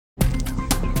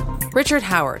Richard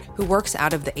Howard, who works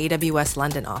out of the AWS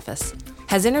London office,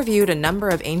 has interviewed a number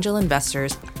of angel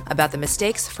investors about the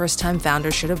mistakes first-time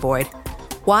founders should avoid,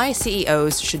 why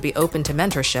CEOs should be open to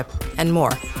mentorship, and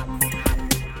more.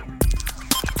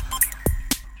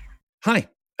 Hi,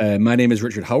 my name is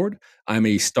Richard Howard. I'm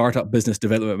a startup business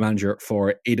development manager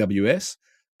for AWS.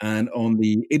 And on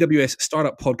the AWS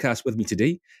Startup Podcast with me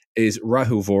today is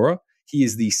Rahul Vora. He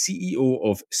is the CEO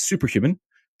of Superhuman.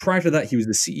 Prior to that, he was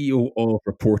the CEO of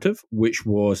Reportive, which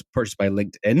was purchased by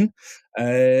LinkedIn.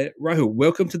 Rahul,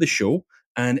 welcome to the show.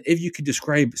 And if you could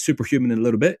describe Superhuman in a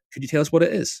little bit, could you tell us what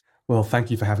it is? Well,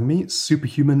 thank you for having me.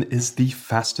 Superhuman is the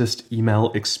fastest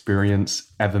email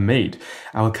experience ever made.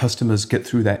 Our customers get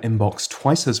through their inbox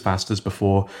twice as fast as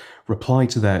before, reply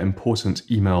to their important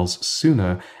emails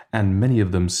sooner, and many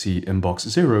of them see inbox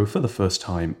zero for the first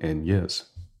time in years.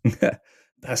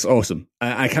 That's awesome.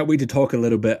 I can't wait to talk a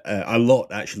lot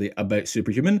actually, about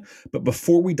Superhuman. But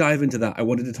before we dive into that, I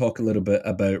wanted to talk a little bit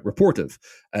about Reportive.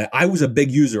 I was a big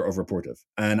user of Reportive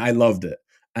and I loved it.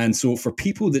 And so for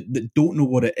people that don't know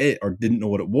what it is or didn't know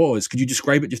what it was, could you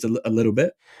describe it just a little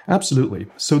bit? Absolutely.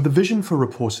 So the vision for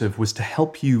Reportive was to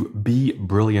help you be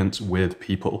brilliant with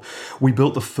people. We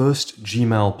built the first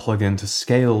Gmail plugin to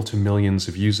scale to millions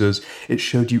of users. It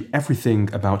showed you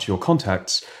everything about your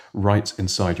contacts right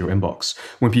inside your inbox.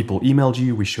 When people emailed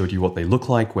you, we showed you what they look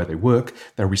like, where they work,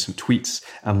 their recent tweets,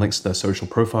 and links to their social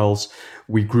profiles.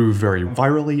 We grew very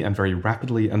virally and very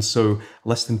rapidly, and so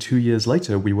less than 2 years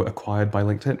later, we were acquired by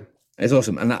LinkedIn. It's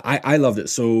awesome. And I loved it.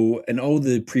 So in all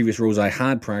the previous roles I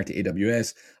had prior to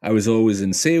AWS, I was always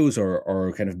in sales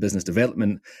or kind of business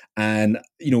development. And,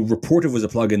 Reportive was a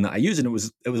plugin that I used. And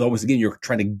it was almost, again, you're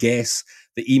trying to guess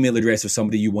the email address of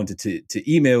somebody you wanted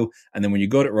to email. And then when you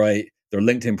got it right, their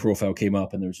LinkedIn profile came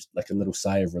up and there was just like a little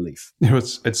sigh of relief.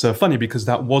 It's funny because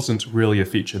that wasn't really a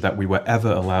feature that we were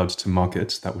ever allowed to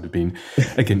market. That would have been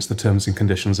against the terms and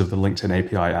conditions of the LinkedIn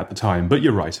API at the time. But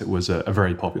you're right, it was a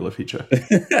very popular feature.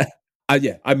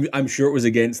 I'm sure it was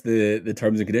against the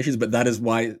terms and conditions, but that is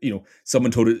why,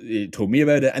 someone told me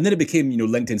about it. And then it became,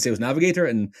 LinkedIn Sales Navigator.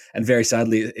 And very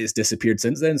sadly, it's disappeared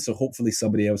since then. So hopefully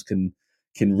somebody else can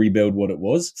rebuild what it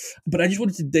was. But I just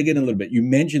wanted to dig in a little bit. You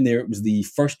mentioned there it was the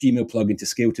first Gmail plugin to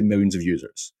scale to millions of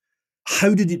users.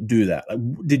 How did it do that?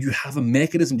 Did you have a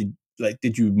mechanism?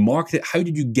 Did you market it? How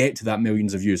did you get to that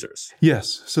millions of users?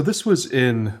 Yes. So this was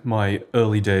in my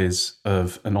early days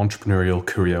of an entrepreneurial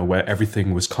career where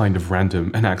everything was kind of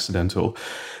random and accidental.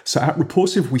 So at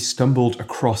Reportive, we stumbled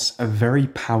across a very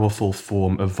powerful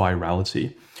form of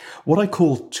virality. What I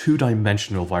call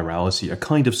two-dimensional virality, a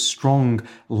kind of strong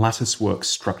latticework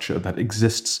structure that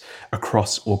exists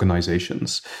across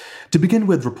organizations. To begin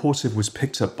with, Reportive was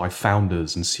picked up by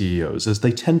founders and CEOs as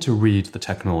they tend to read the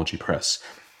technology press.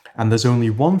 And there's only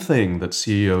one thing that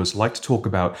CEOs like to talk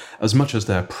about as much as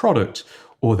their product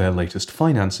or their latest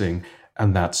financing,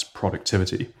 and that's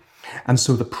productivity. And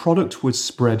so the product was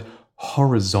spread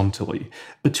horizontally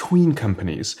between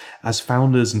companies as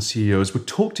founders and CEOs would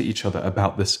talk to each other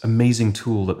about this amazing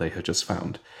tool that they had just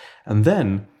found. And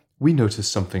then we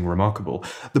noticed something remarkable.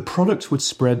 The product would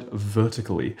spread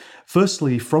vertically,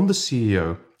 firstly from the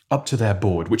CEO up to their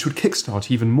board, which would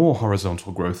kickstart even more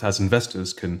horizontal growth as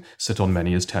investors can sit on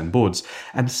many as 10 boards.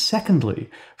 And secondly,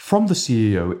 from the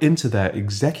CEO into their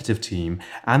executive team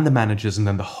and the managers and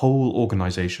then the whole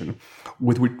organization,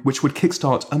 which would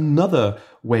kickstart another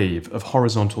wave of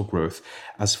horizontal growth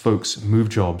as folks move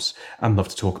jobs and love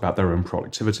to talk about their own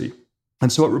productivity.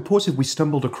 And so at Reportive, we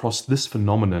stumbled across this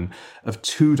phenomenon of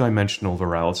two-dimensional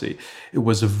virality. It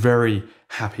was a very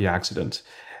happy accident.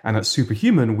 And at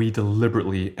Superhuman, we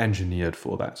deliberately engineered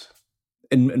for that.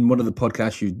 In one of the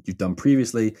podcasts you've done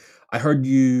previously, I heard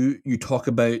you talk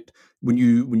about when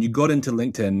you got into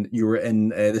LinkedIn, you were in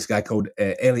this guy called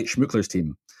Elliot Schmuckler's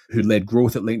team, who led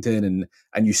growth at LinkedIn,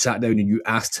 and you sat down and you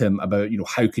asked him about,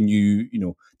 how can you,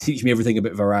 teach me everything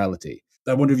about virality.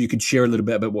 I wonder if you could share a little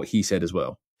bit about what he said as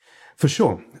well. For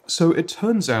sure. So it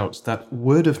turns out that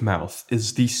word of mouth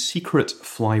is the secret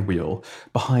flywheel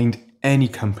behind any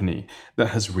company that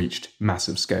has reached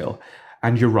massive scale.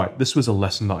 And you're right, this was a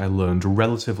lesson that I learned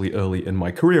relatively early in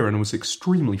my career and was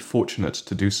extremely fortunate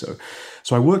to do so.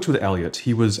 So I worked with Elliot.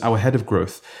 He was our head of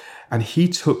growth, and he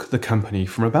took the company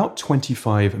from about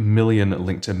 25 million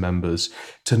LinkedIn members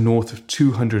to north of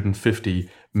 250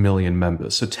 million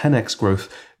members. So 10x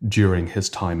growth during his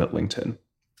time at LinkedIn.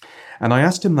 And I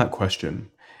asked him that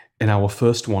question in our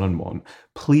first one-on-one,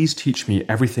 please teach me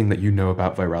everything that you know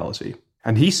about virality.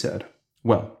 And he said,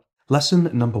 well, lesson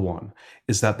number one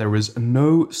is that there is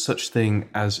no such thing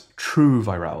as true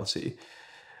virality.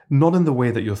 not in the way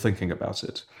that you're thinking about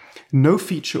it. No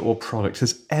feature or product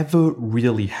has ever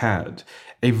really had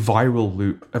a viral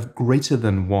loop of greater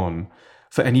than 1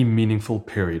 for any meaningful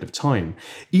period of time.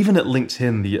 Even at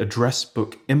LinkedIn, the address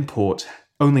book import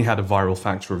only had a viral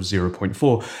factor of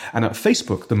 0.4, and at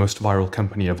Facebook, the most viral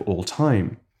company of all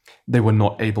time, they were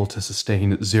not able to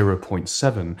sustain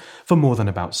 0.7 for more than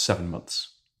about 7 months.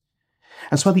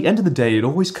 And so at the end of the day, it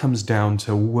always comes down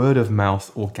to word of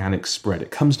mouth organic spread. It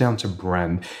comes down to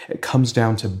brand. It comes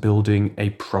down to building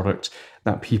a product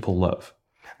that people love.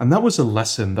 And that was a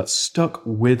lesson that stuck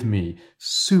with me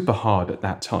super hard at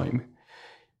that time.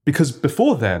 Because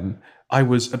before then, I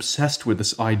was obsessed with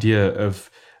this idea of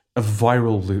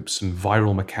viral loops and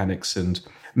viral mechanics, and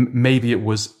maybe it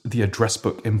was the address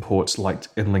book imports like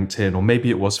in LinkedIn, or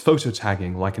maybe it was photo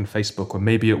tagging like in Facebook, or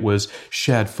maybe it was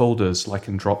shared folders like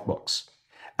in Dropbox.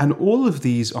 And all of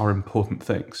these are important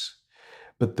things.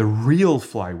 But the real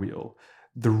flywheel,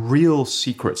 the real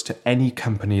secrets to any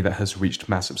company that has reached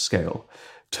massive scale,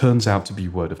 turns out to be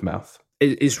word of mouth.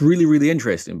 It's really, really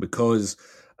interesting because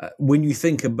when you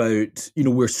think about,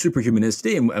 where Superhuman is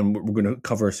today, and we're going to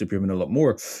cover Superhuman a lot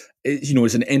more,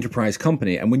 it's an enterprise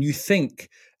company. And when you think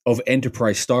of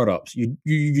enterprise startups, you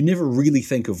never really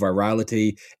think of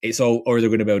virality. It's all, or they're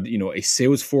going to be, a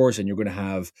sales force, and you're going to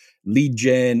have lead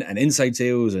gen and inside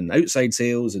sales and outside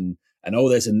sales and all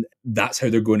this. And that's how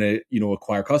they're going to,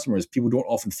 acquire customers. People don't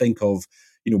often think of,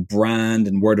 brand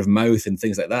and word of mouth and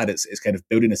things like that. It's kind of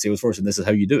building a sales force, and this is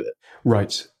how you do it.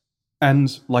 Right.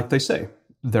 And like they say,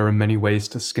 there are many ways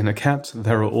to skin a cat.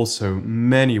 There are also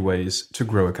many ways to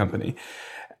grow a company.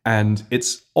 And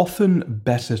it's often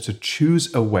better to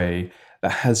choose a way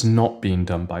that has not been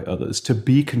done by others, to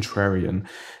be contrarian,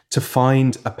 to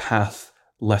find a path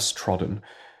less trodden.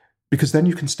 Because then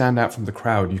you can stand out from the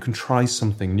crowd, you can try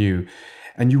something new.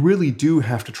 And you really do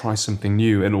have to try something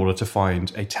new in order to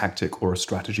find a tactic or a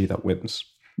strategy that wins.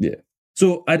 Yeah.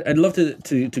 So I'd love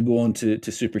to go on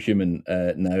to Superhuman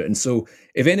now. And so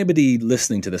if anybody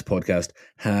listening to this podcast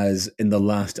has, in the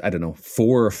last,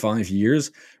 4 or 5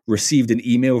 years, received an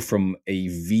email from a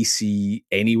VC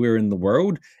anywhere in the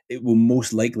world, it will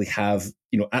most likely have,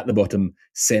 at the bottom,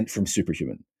 sent from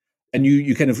Superhuman. And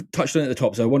you kind of touched on it at the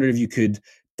top. So I wondered if you could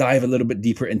dive a little bit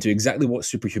deeper into exactly what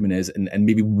Superhuman is and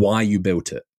maybe why you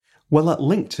built it. Well, at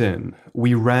LinkedIn,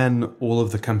 we ran all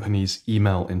of the company's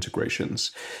email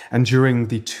integrations. And during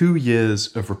the 2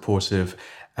 years of Reportive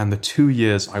and the 2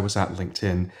 years I was at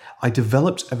LinkedIn, I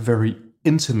developed a very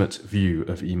intimate view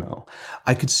of email.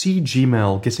 I could see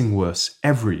Gmail getting worse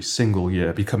every single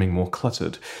year, becoming more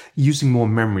cluttered, using more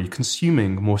memory,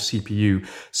 consuming more CPU,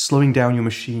 slowing down your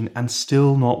machine, and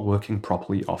still not working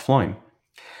properly offline.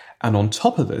 And on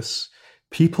top of this,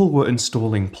 people were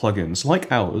installing plugins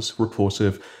like ours,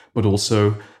 Reportive, but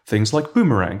also things like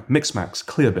Boomerang, Mixmax,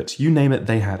 Clearbit, you name it,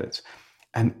 they had it.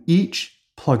 And each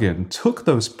plugin took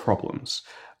those problems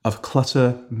of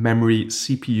clutter, memory,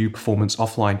 CPU performance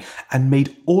offline, and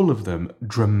made all of them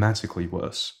dramatically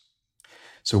worse.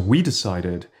 So we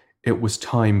decided it was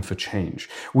time for change.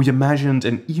 We imagined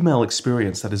an email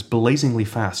experience that is blazingly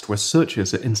fast, where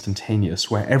searches are instantaneous,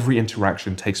 where every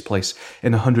interaction takes place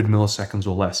in 100 milliseconds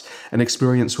or less, an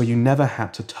experience where you never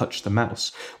had to touch the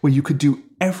mouse, where you could do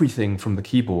everything from the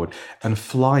keyboard and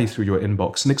fly through your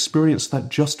inbox, an experience that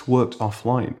just worked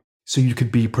offline. So you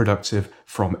could be productive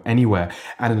from anywhere,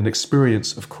 and an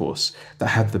experience, of course, that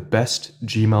had the best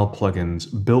Gmail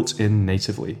plugins built in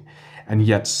natively, and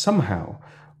yet somehow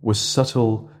was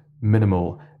subtle,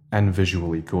 minimal, and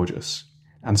visually gorgeous.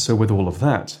 And so with all of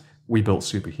that, we built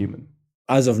Superhuman.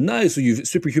 As of now, so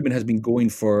Superhuman has been going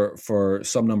for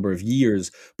some number of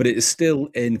years, but it is still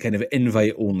in kind of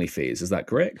invite-only phase. Is that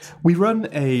correct? We run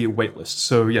a waitlist.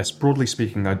 So yes, broadly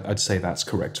speaking, I'd say that's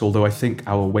correct, although I think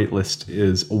our waitlist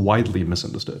is widely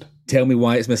misunderstood. Tell me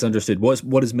why it's misunderstood.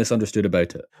 What is misunderstood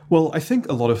about it? Well, I think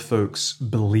a lot of folks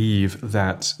believe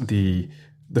that the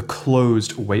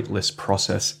closed waitlist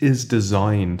process is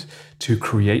designed to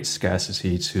create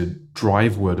scarcity, to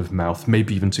drive word of mouth,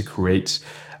 maybe even to create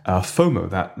FOMO,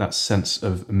 that sense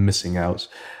of missing out.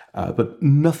 But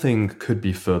nothing could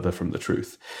be further from the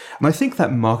truth. And I think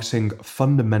that marketing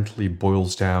fundamentally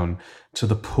boils down to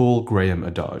the Paul Graham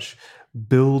adage: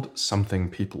 build something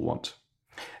people want.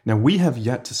 Now, we have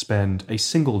yet to spend a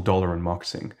single dollar in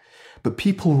marketing, but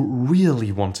people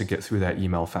really want to get through their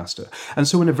email faster. And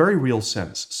so in a very real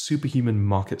sense, Superhuman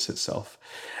markets itself.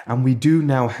 And we do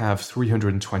now have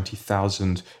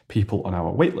 320,000 people on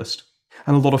our waitlist.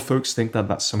 And a lot of folks think that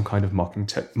that's some kind of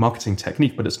marketing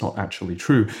technique, but it's not actually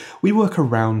true. We work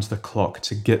around the clock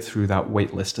to get through that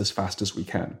waitlist as fast as we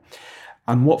can.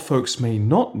 And what folks may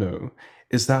not know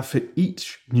is that for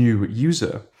each new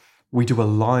user, we do a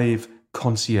live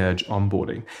concierge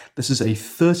onboarding. This is a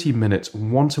 30-minute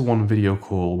one-to-one video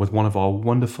call with one of our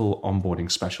wonderful onboarding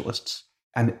specialists.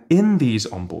 And in these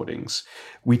onboardings,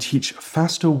 we teach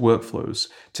faster workflows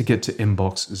to get to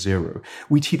inbox zero.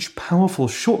 We teach powerful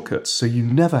shortcuts so you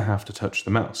never have to touch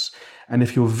the mouse. And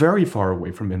if you're very far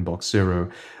away from inbox zero,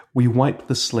 we wipe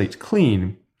the slate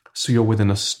clean so you're within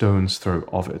a stone's throw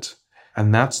of it.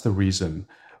 And that's the reason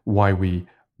why we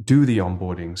do the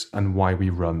onboardings and why we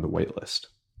run the waitlist.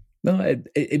 No,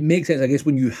 it makes sense. I guess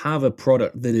when you have a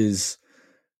product that is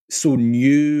so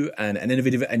new and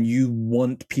innovative and you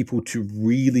want people to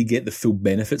really get the full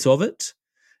benefits of it,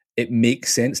 it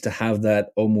makes sense to have that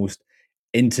almost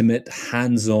intimate,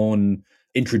 hands-on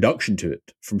introduction to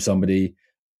it from somebody.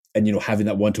 And, having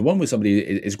that one-to-one with somebody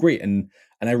is great. And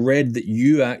I read that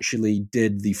you actually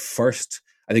did the first,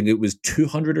 I think it was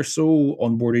 200 or so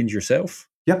onboardings yourself.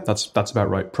 Yep, that's about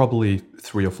right. Probably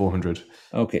 300 or 400.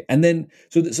 Okay, and then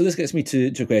so this gets me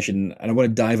to a question, and I want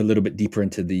to dive a little bit deeper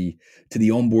into the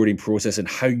onboarding process and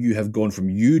how you have gone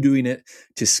from you doing it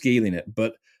to scaling it.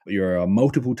 But you're a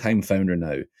multiple-time founder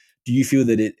now. Do you feel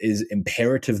that it is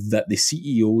imperative that the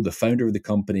CEO, the founder of the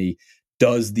company,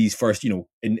 does these first,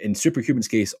 in Superhuman's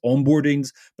case, onboardings,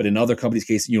 but in other companies'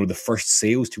 case, the first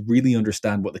sales to really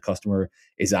understand what the customer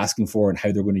is asking for and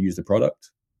how they're going to use the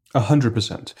product?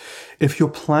 100%. If you're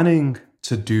planning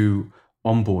to do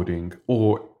onboarding,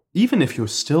 or even if you're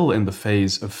still in the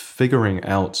phase of figuring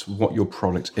out what your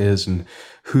product is and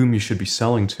whom you should be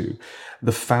selling to,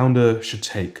 the founder should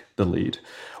take the lead.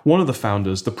 One of the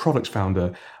founders, the product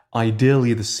founder,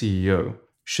 ideally the CEO,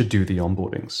 should do the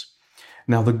onboardings.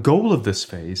 Now, the goal of this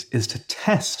phase is to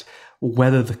test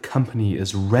whether the company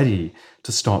is ready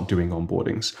to start doing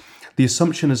onboardings. The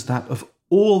assumption is that of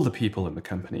all the people in the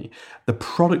company, the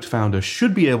product founder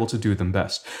should be able to do them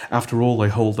best. After all, they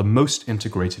hold the most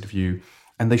integrated view,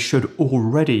 and they should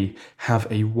already have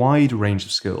a wide range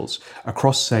of skills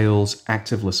across sales,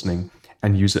 active listening,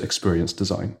 and user experience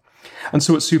design. And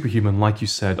so at Superhuman, like you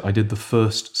said, I did the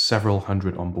first several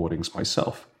hundred onboardings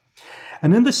myself.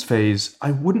 And in this phase,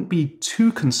 I wouldn't be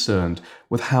too concerned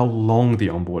with how long the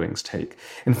onboardings take.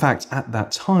 In fact, at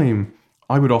that time,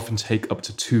 I would often take up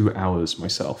to 2 hours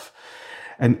myself.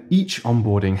 And each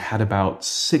onboarding had about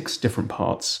 6 different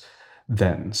parts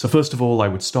then. So first of all, I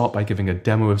would start by giving a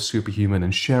demo of Superhuman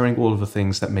and sharing all of the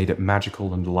things that made it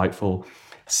magical and delightful.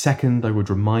 Second, I would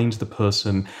remind the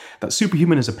person that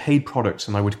Superhuman is a paid product,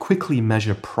 and I would quickly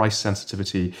measure price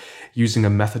sensitivity using a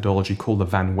methodology called the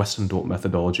Van Westendorp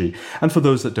methodology. And for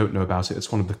those that don't know about it,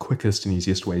 it's one of the quickest and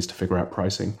easiest ways to figure out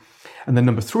pricing. And then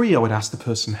number 3, I would ask the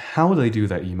person how they do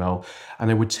their email,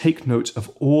 and I would take note of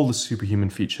all the Superhuman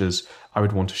features I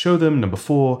would want to show them. Number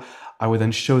 4, I would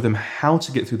then show them how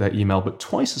to get through their email, but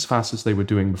twice as fast as they were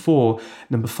doing before.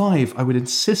 Number 5, I would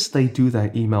insist they do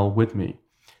their email with me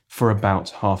for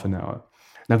about half an hour.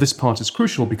 Now, this part is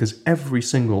crucial because every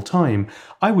single time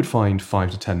I would find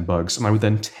 5 to 10 bugs, and I would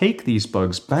then take these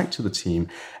bugs back to the team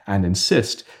and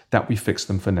insist that we fix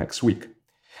them for next week.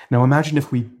 Now imagine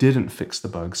if we didn't fix the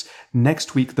bugs.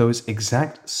 Next week, those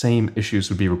exact same issues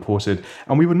would be reported,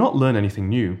 and we would not learn anything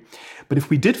new. But if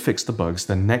we did fix the bugs,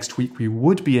 then next week we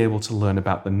would be able to learn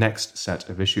about the next set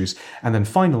of issues. And then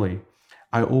finally,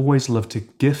 I always love to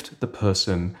gift the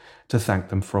person to thank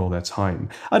them for all their time.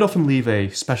 I'd often leave a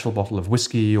special bottle of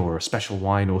whiskey or a special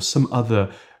wine or some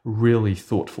other really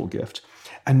thoughtful gift.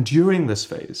 And during this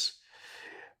phase,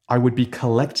 I would be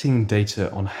collecting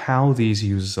data on how these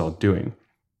users are doing.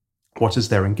 What is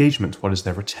their engagement? What is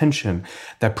their retention?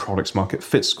 Their product market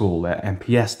fit score, their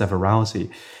NPS, their virality.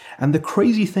 And the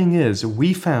crazy thing is,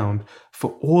 we found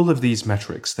for all of these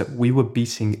metrics that we were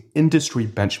beating industry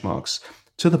benchmarks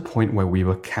to the point where we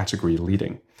were category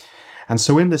leading. And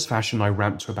so in this fashion, I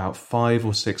ramped to about 5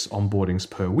 or 6 onboardings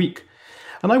per week.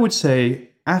 And I would say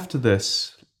after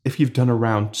this, if you've done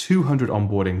around 200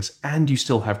 onboardings and you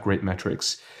still have great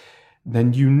metrics,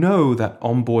 then you know that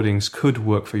onboardings could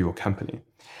work for your company.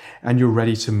 And you're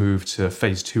ready to move to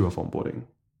phase 2 of onboarding.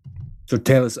 So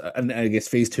tell us, and I guess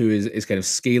phase 2 is kind of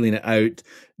scaling it out,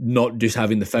 not just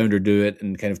having the founder do it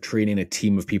and kind of training a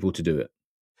team of people to do it.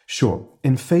 Sure.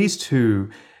 In phase 2,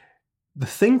 the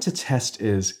thing to test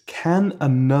is, can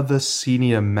another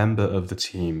senior member of the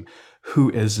team who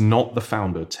is not the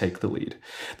founder take the lead?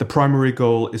 The primary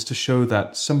goal is to show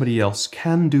that somebody else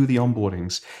can do the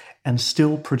onboardings and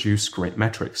still produce great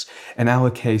metrics. In our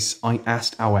case, I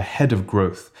asked our head of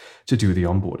growth to do the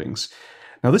onboardings.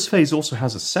 Now, this phase also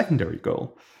has a secondary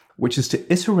goal, which is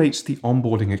to iterate the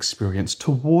onboarding experience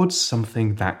towards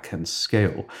something that can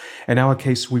scale. In our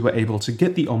case, we were able to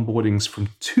get the onboardings from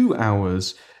 2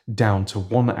 hours down to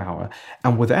 1 hour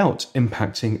and without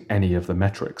impacting any of the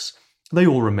metrics. They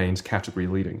all remained category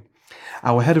leading.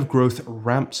 Our head of growth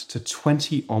ramped to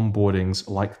 20 onboardings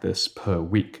like this per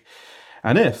week.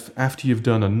 And if, after you've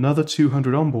done another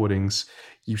 200 onboardings,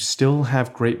 you still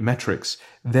have great metrics,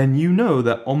 then you know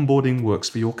that onboarding works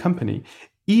for your company,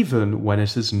 even when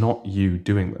it is not you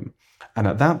doing them. And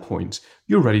at that point,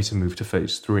 you're ready to move to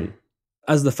phase 3.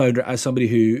 As the founder, as somebody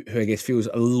who I guess feels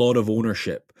a lot of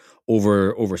ownership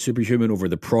over Superhuman, over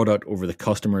the product, over the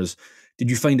customers, did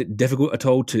you find it difficult at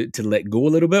all to let go a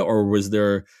little bit? Or was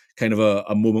there kind of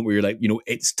a moment where you're like,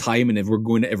 it's time, and if we're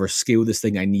going to ever scale this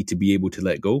thing, I need to be able to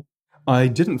let go? I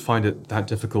didn't find it that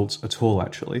difficult at all,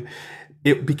 actually.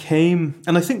 It became,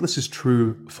 and I think this is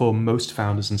true for most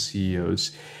founders and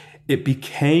CEOs, it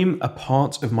became a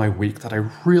part of my week that I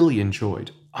really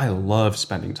enjoyed. I love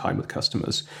spending time with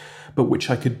customers, but which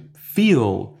I could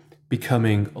feel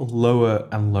becoming lower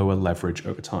and lower leverage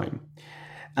over time.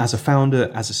 As a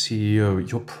founder, as a CEO,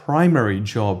 your primary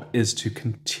job is to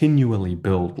continually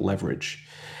build leverage.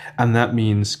 And that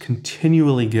means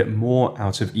continually get more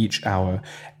out of each hour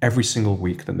every single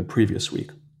week than the previous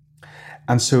week.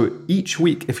 And so each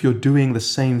week, if you're doing the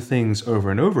same things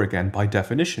over and over again, by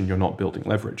definition, you're not building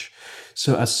leverage.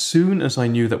 So as soon as I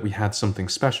knew that we had something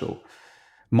special,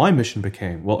 my mission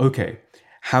became, well, okay,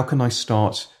 how can I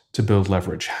start to build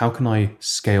leverage? How can I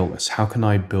scale this? How can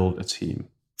I build a team?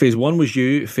 Phase 1 was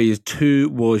you. Phase 2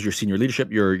 was your senior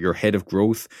leadership, your head of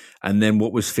growth. And then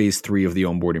what was phase 3 of the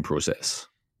onboarding process?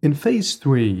 In phase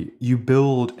 3, you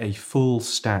build a full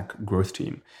stack growth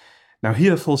team. Now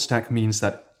here, full stack means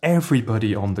that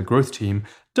everybody on the growth team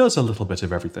does a little bit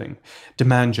of everything.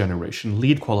 Demand generation,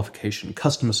 lead qualification,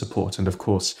 customer support, and of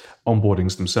course,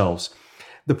 onboardings themselves.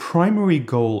 The primary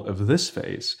goal of this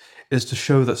phase is to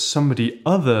show that somebody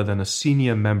other than a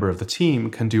senior member of the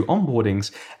team can do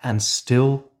onboardings and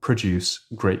still produce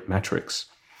great metrics.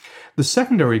 The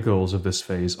secondary goals of this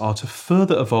phase are to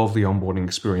further evolve the onboarding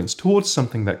experience towards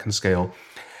something that can scale,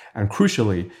 and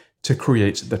crucially, to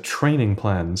create the training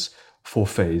plans for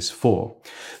phase 4.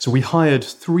 So we hired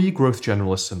 3 growth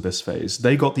generalists in this phase.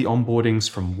 They got the onboardings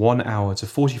from 1 hour to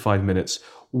 45 minutes,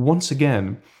 once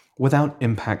again, without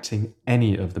impacting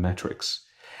any of the metrics.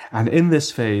 And in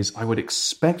this phase, I would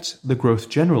expect the growth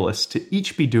generalists to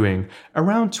each be doing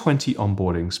around 20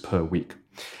 onboardings per week.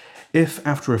 If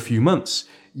after a few months,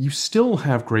 you still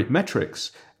have great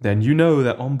metrics, then you know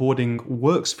that onboarding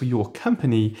works for your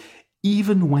company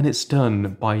even when it's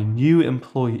done by new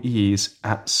employees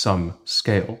at some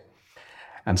scale.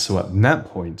 And so at that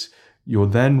point, you're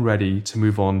then ready to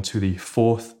move on to the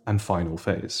 4th and final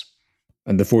phase.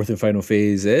 And the 4th and final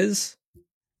phase is?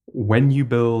 When you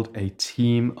build a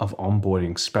team of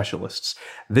onboarding specialists.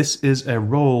 This is a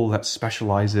role that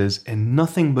specializes in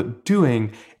nothing but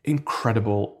doing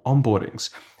incredible onboardings.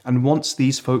 And once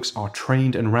these folks are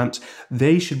trained and ramped,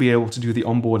 they should be able to do the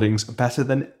onboardings better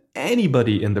than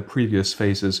anybody in the previous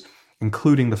phases,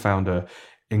 including the founder,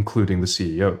 including the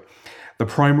CEO. The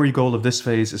primary goal of this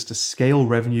phase is to scale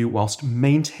revenue whilst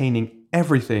maintaining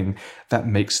everything that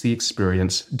makes the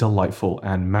experience delightful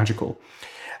and magical.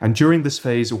 And during this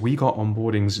phase, we got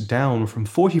onboardings down from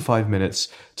 45 minutes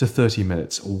to 30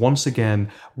 minutes, once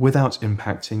again, without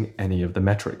impacting any of the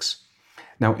metrics.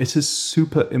 Now, it is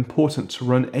super important to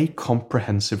run a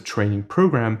comprehensive training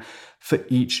program for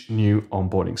each new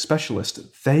onboarding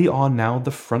specialist. They are now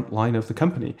the front line of the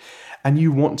company, and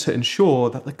you want to ensure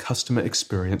that the customer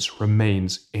experience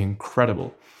remains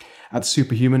incredible. At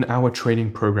Superhuman, our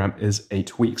training program is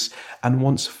 8 weeks, and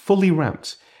once fully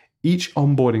ramped, each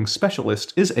onboarding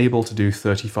specialist is able to do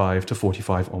 35 to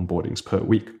 45 onboardings per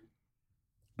week.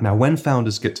 Now, when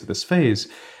founders get to this phase,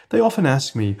 they often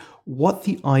ask me what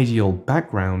the ideal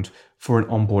background for an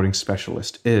onboarding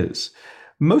specialist is.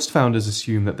 Most founders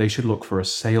assume that they should look for a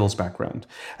sales background,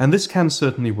 and this can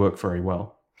certainly work very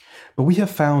well. But we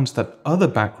have found that other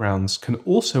backgrounds can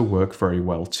also work very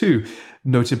well too,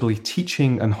 notably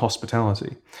teaching and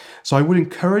hospitality. So I would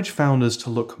encourage founders to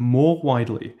look more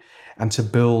widely and to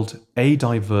build a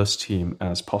diverse team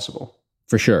as possible.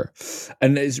 For sure.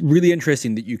 And it's really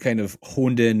interesting that you kind of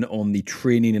honed in on the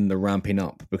training and the ramping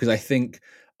up, because I think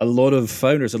a lot of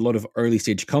founders, a lot of early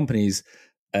stage companies,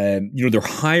 they're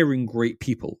hiring great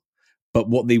people, but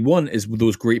what they want is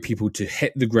those great people to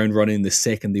hit the ground running the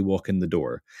second they walk in the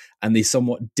door. And they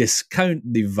somewhat discount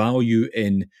the value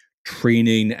in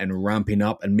training and ramping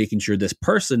up and making sure this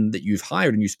person that you've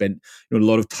hired and you spent a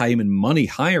lot of time and money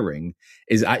hiring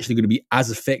is actually going to be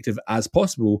as effective as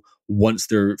possible once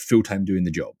they're full-time doing the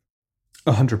job.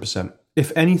 100%.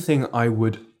 If anything, I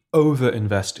would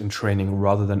over-invest in training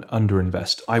rather than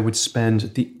under-invest. I would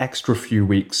spend the extra few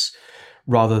weeks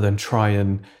rather than try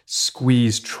and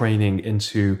squeeze training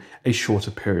into a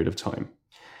shorter period of time.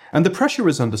 And the pressure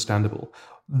is understandable.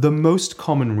 The most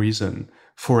common reason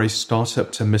for a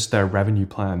startup to miss their revenue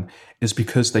plan is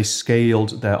because they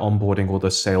scaled their onboarding or their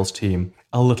sales team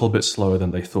a little bit slower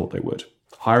than they thought they would.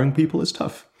 Hiring people is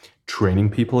tough. Training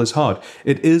people is hard.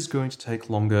 It is going to take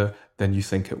longer than you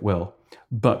think it will.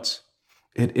 But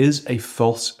it is a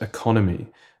false economy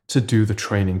to do the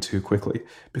training too quickly.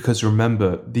 Because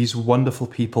remember, these wonderful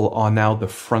people are now the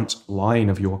front line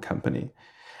of your company.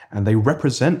 And they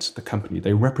represent the company.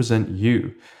 They represent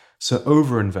you. So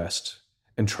overinvest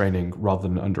in training rather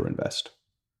than underinvest.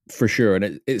 For sure.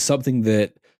 And it's something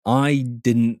that I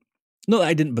didn't, not that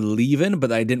I didn't believe in,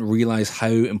 but I didn't realize how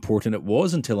important it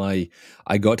was until I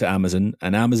got to Amazon.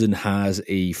 And Amazon has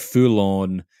a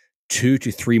full-on 2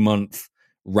 to 3 month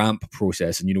ramp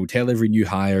process. And, tell every new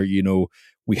hire,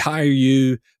 we hire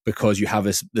you because you have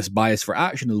this bias for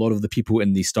action. A lot of the people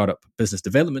in the startup business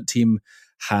development team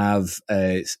have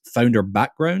founder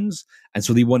backgrounds, and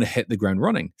so they want to hit the ground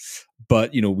running.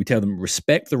 But, we tell them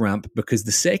respect the ramp, because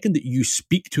the second that you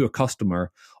speak to a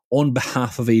customer on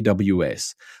behalf of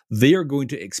AWS, they are going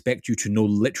to expect you to know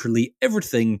literally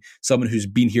everything someone who's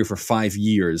been here for 5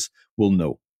 years will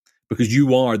know, because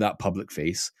you are that public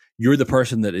face. You're the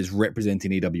person that is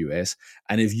representing AWS.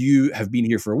 And if you have been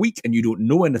here for a week and you don't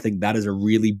know anything, that is a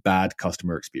really bad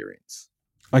customer experience.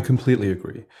 I completely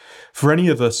agree. For any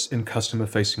of us in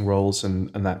customer-facing roles, and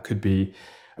that could be,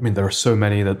 there are so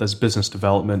many, that there's business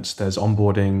development, there's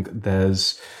onboarding,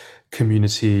 there's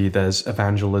community, there's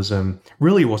evangelism,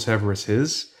 really whatever it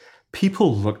is,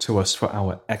 people look to us for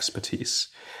our expertise.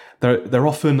 They're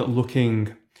often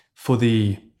looking for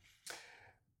the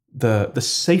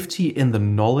safety in the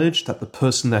knowledge that the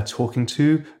person they're talking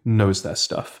to knows their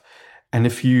stuff. And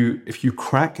if you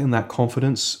crack in that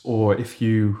confidence, or if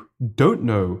you don't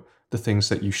know the things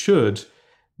that you should,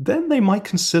 then they might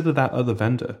consider that other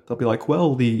vendor. They'll be like,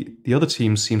 well, the other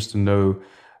team seems to know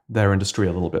their industry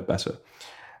a little bit better.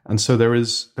 And so there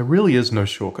really is no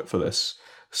shortcut for this.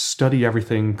 Study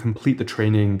everything, complete the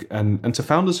training, and to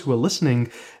founders who are listening,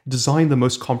 design the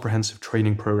most comprehensive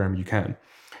training program you can.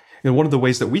 One of the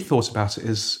ways that we thought about it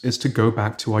is to go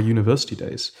back to our university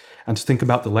days and to think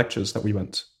about the lectures that we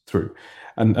went through.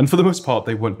 And for the most part,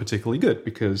 they weren't particularly good,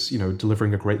 because,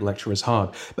 delivering a great lecture is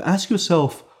hard. But ask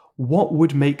yourself, what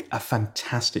would make a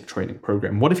fantastic training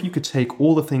program? What if you could take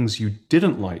all the things you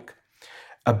didn't like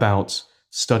about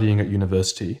studying at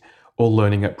university or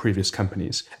learning at previous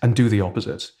companies and do the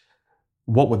opposite?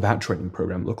 What would that training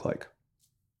program look like?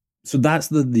 So that's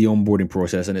the onboarding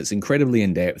process, and it's incredibly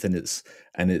in depth, and it's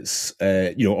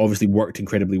obviously worked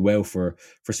incredibly well for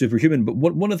Superhuman. But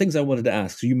one of the things I wanted to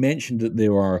ask, so you mentioned that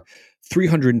there are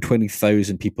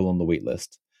 320,000 people on the wait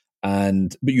list,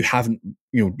 but you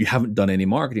haven't done any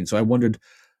marketing. So I wondered,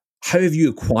 how have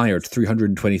you acquired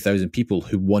 320,000 people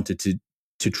who wanted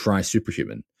to try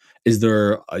Superhuman? Is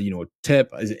there a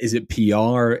tip? Is it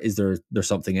PR? Is there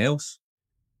something else?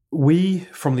 We,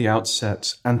 from the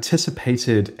outset,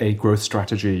 anticipated a growth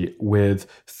strategy with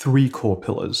 3 core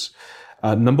pillars.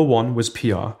 Number 1 was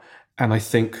PR, and I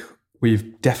think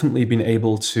we've definitely been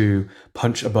able to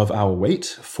punch above our weight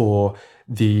for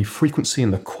the frequency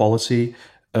and the quality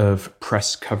of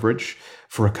press coverage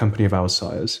for a company of our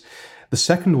size. The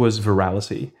second was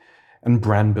virality and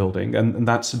brand building, and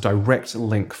that's a direct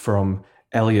link from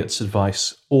Elliot's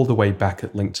advice all the way back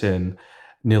at LinkedIn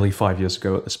nearly 5 years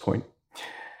ago at this point.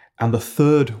 And the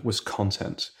third was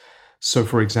content. So,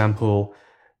 for example,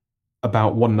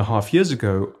 about 1.5 years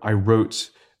ago, I wrote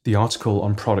the article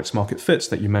on product market fit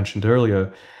that you mentioned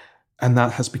earlier, and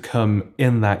that has become,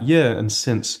 in that year and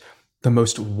since, the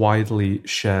most widely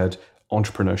shared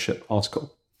entrepreneurship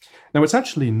article. Now, it's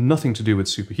actually nothing to do with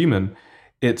Superhuman.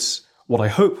 It's what I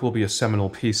hope will be a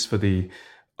seminal piece for the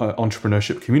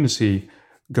entrepreneurship community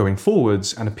going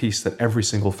forwards, and a piece that every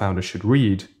single founder should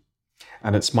read.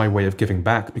 And it's my way of giving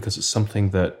back, because it's something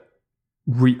that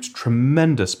reaped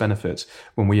tremendous benefit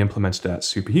when we implemented it at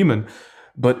Superhuman,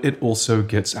 but it also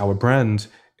gets our brand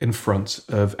in front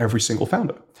of every single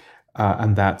founder.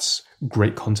 And that's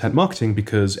great content marketing,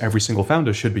 because every single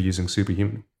founder should be using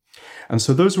Superhuman. And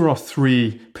so those were our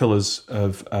 3 pillars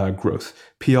of growth: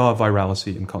 PR,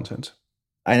 virality, and content.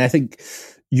 And I think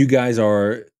you guys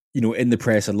are, in the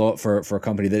press a lot for a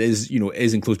company that is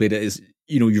in closed beta. Is,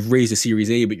 you've raised a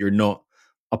Series A, but you're not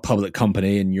a public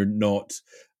company, and you're not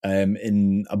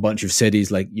in a bunch of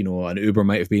cities like, an Uber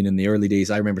might have been in the early days.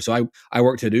 I remember, so I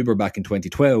worked at Uber back in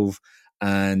 2012,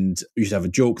 and we used to have a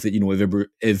joke that,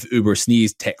 if Uber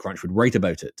sneezed, TechCrunch would write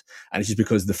about it. And it's just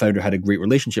because the founder had a great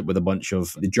relationship with a bunch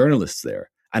of the journalists there.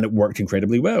 and it worked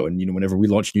incredibly well. And whenever we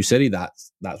launched a new city,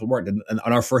 that's what worked. And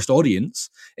our first audience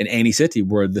in any city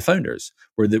were the founders,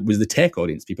 was the tech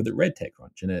audience, people that read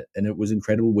TechCrunch, and it was an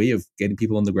incredible way of getting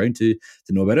people on the ground to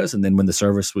know about us. And then when the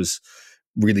service was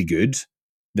really good,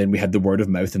 then we had the word of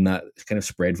mouth, and that kind of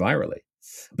spread virally.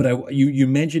 But you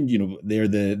mentioned there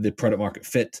the product market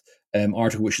fit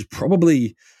article, which is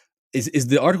probably is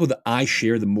the article that I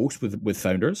share the most with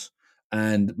founders.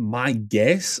 And my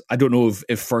guess, I don't know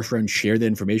if First Round share the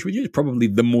information with you, it's probably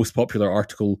the most popular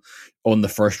article on the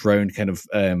First Round kind of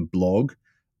blog.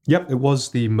 Yep, it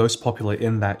was the most popular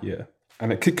in that year,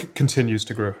 and it continues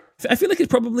to grow. I feel like it's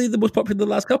probably the most popular the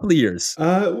last couple of years.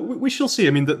 We shall see.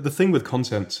 I mean, the thing with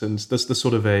content, and there's the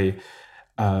sort of a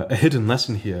hidden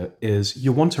lesson here, is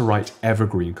you want to write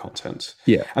evergreen content.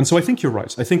 Yeah. And so I think you're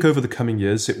right. I think over the coming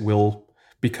years, it will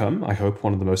become, I hope,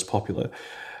 one of the most popular.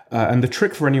 And the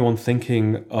trick for anyone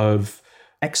thinking of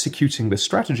executing this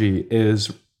strategy is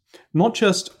not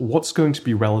just what's going to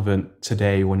be relevant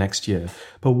today or next year,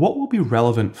 but what will be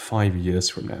relevant 5 years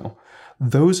from now.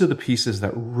 Those are the pieces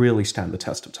that really stand the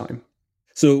test of time.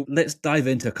 So let's dive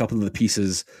into a couple of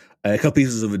pieces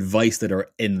of advice that are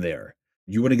in there.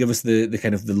 You want to give us the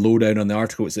kind of the lowdown on the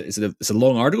article? It's a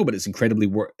long article, but it's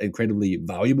incredibly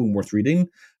valuable and worth reading.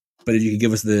 But if you could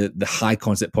give us the high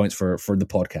concept points for the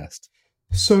podcast.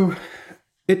 So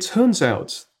it turns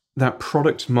out that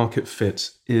product market fit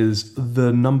is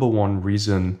the number one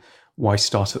reason why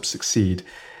startups succeed.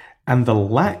 And the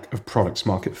lack of product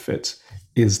market fit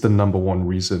is the number one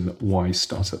reason why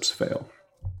startups fail.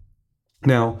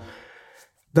 Now,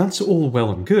 that's all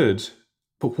well and good,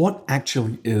 but what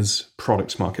actually is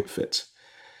product market fit?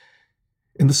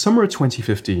 In the summer of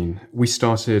 2015, we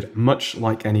started, much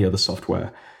like any other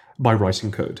software, by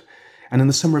writing code. And in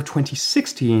the summer of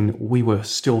 2016, we were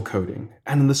still coding.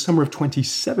 And in the summer of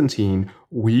 2017,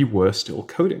 we were still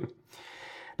coding.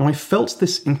 Now, I felt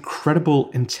this incredible,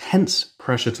 intense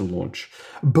pressure to launch,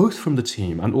 both from the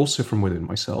team and also from within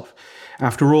myself.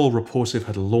 After all, Rapportive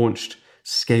had launched,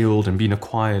 scaled, and been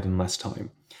acquired in less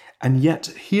time. And yet,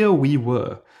 here we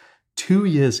were, 2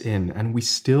 years in, and we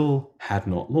still had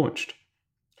not launched.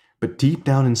 But deep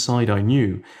down inside, I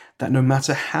knew that no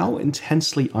matter how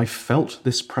intensely I felt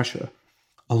this pressure,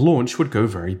 a launch would go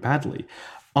very badly.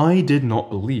 I did not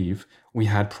believe we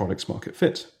had product market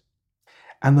fit.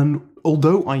 And then,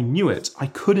 although I knew it, I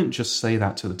couldn't just say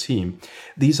that to the team.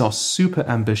 These are super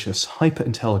ambitious, hyper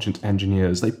intelligent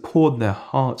engineers. They poured their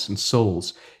hearts and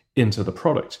souls into the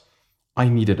product. I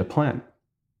needed a plan.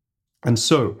 And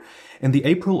so, in the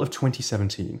April of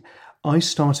 2017, I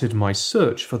started my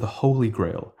search for the Holy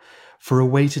Grail, for a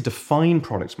way to define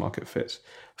product market fit,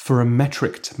 for a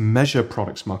metric to measure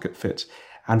product market fit,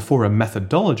 and for a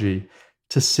methodology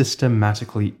to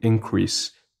systematically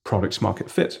increase product market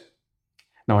fit.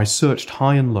 Now, I searched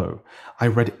high and low. I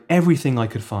read everything I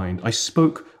could find. I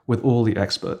spoke with all the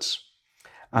experts.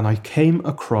 And I came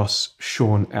across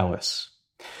Sean Ellis.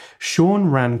 Sean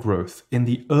ran growth in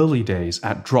the early days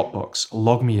at Dropbox,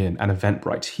 LogMeIn, and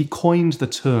Eventbrite. He coined the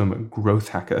term growth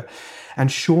hacker.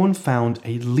 And Sean found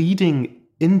a leading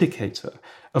indicator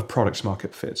of product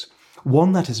market fit,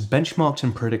 one that is benchmarked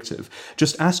and predictive.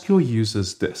 Just ask your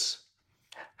users this: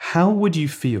 how would you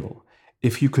feel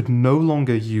if you could no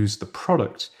longer use the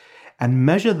product, and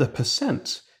measure the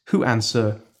percent who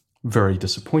answer very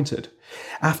disappointed?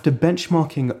 After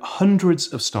benchmarking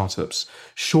hundreds of startups,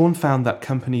 Sean found that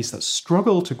companies that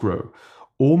struggle to grow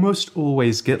almost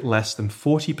always get less than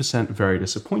 40% very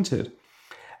disappointed,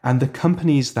 and the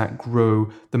companies that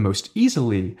grow the most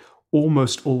easily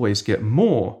almost always get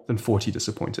more than 40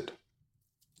 disappointed.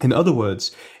 In other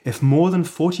words, if more than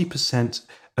 40%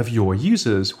 of your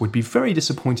users would be very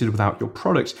disappointed without your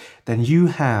product, then you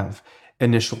have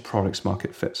initial product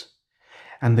market fit.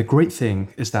 And the great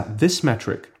thing is that this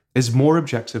metric is more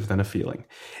objective than a feeling.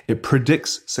 It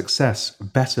predicts success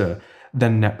better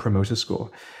than Net Promoter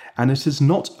Score. And it is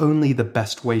not only the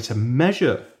best way to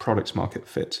measure product market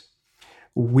fit,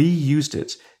 we used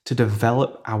it to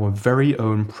develop our very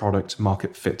own product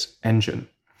market fit engine.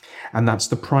 And that's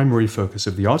the primary focus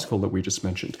of the article that we just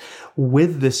mentioned.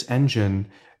 With this engine,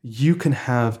 you can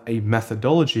have a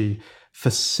methodology for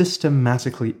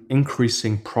systematically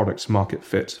increasing product market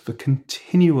fit, for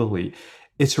continually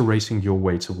iterating your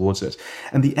way towards it.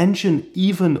 And the engine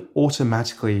even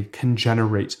automatically can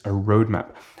generate a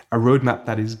roadmap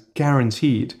that is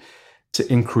guaranteed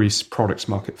to increase product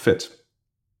market fit.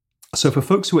 So for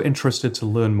folks who are interested to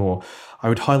learn more, I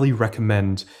would highly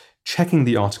recommend checking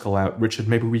the article out. Richard,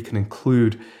 maybe we can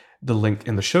include the link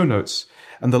in the show notes.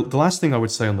 And the last thing I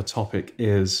would say on the topic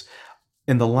is,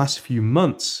 in the last few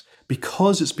months,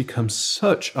 because it's become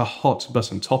such a hot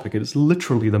button topic, it is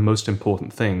literally the most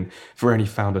important thing for any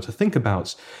founder to think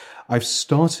about. I've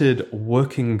started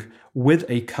working with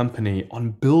a company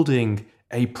on building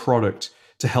a product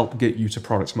to help get you to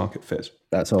product market fit.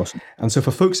 That's awesome. And so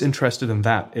for folks interested in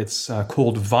that, it's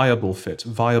called Viable Fit,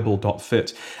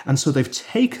 viable.fit. And so they've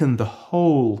taken the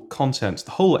whole content,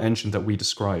 the whole engine that we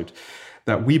described,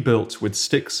 that we built with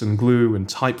sticks and glue and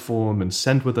Typeform and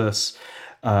Send With Us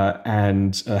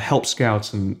and Help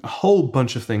Scout and a whole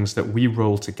bunch of things that we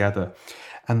roll together.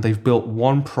 And they've built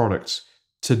one product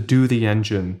to do the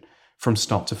engine from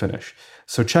start to finish.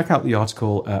 So check out the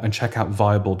article and check out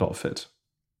viable.fit.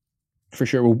 For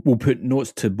sure. We'll put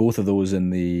notes to both of those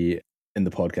in the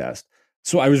podcast.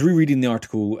 So I was rereading the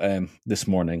article this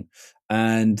morning,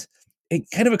 and it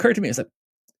kind of occurred to me, it's like,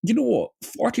 you know what,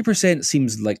 40%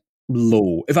 seems like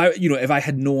low. If I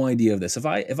had no idea of this, if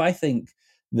I think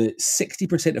that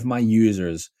 60% of my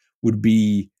users would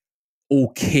be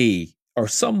okay or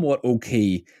somewhat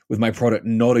okay with my product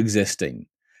not existing,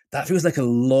 that feels like a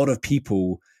lot of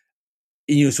people.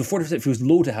 So 40% feels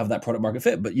low to have that product market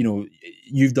fit, but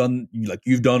you've done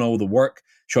all the work.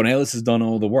 Sean Ellis has done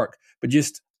all the work, but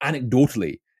just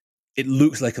anecdotally, it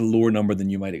looks like a lower number than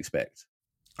you might expect.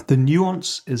 The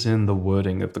nuance is in the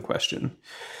wording of the question.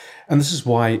 And this is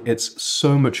why it's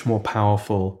so much more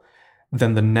powerful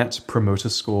than the net promoter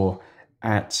score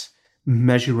at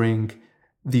measuring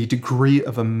the degree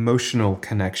of emotional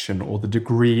connection or the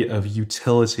degree of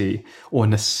utility or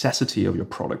necessity of your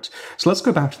product. So let's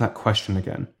go back to that question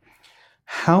again.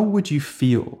 How would you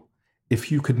feel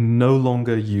if you could no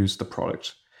longer use the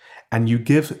product? And you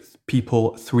give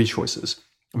people three choices: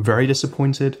 very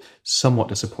disappointed, somewhat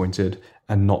disappointed,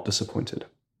 and not disappointed.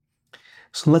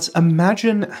 So let's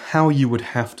imagine how you would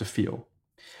have to feel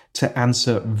to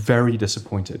answer very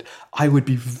disappointed. I would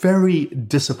be very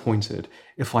disappointed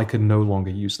if I could no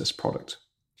longer use this product.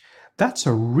 That's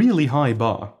a really high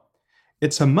bar.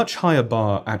 It's a much higher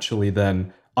bar, actually,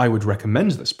 than I would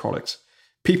recommend this product.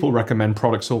 People recommend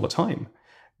products all the time.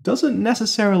 Doesn't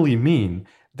necessarily mean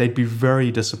they'd be very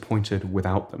disappointed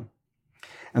without them.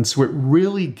 And so it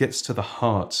really gets to the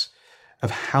heart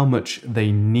of how much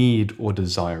they need or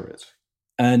desire it.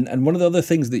 And one of the other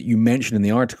things that you mentioned in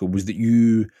the article was that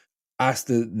you asked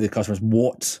the customers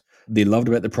what they loved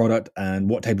about the product and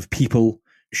what type of people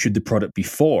should the product be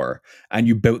for. And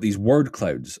you built these word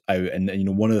clouds out. And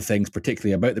one of the things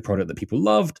particularly about the product that people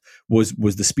loved was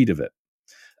the speed of it.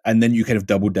 And then you kind of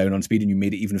doubled down on speed and you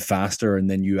made it even faster. And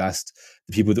then you asked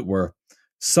the people that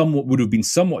would have been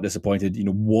somewhat disappointed,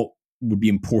 what would be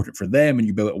important for them. And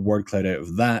you built a word cloud out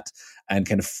of that and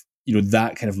kind of,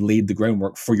 that kind of laid the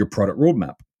groundwork for your product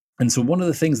roadmap. And so one of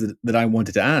the things that I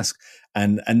wanted to ask,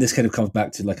 and this kind of comes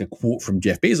back to like a quote from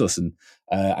Jeff Bezos, and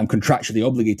I'm contractually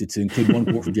obligated to include one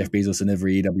quote from Jeff Bezos in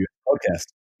every AWS podcast.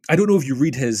 I don't know if you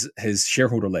read his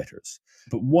shareholder letters,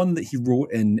 but one that he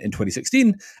wrote in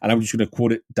 2016, and I'm just going to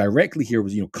quote it directly here,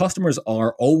 was, customers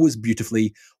are always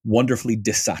beautifully, wonderfully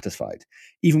dissatisfied.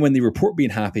 Even when they report being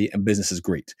happy and business is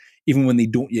great. Even when they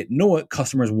don't yet know it,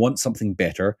 customers want something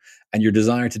better, and your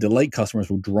desire to delight customers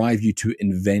will drive you to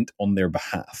invent on their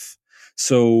behalf.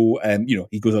 So,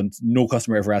 he goes on, no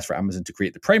customer ever asked for Amazon to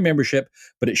create the Prime membership,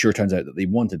 but it sure turns out that they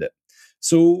wanted it.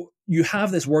 So you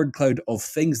have this word cloud of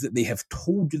things that they have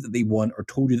told you that they want or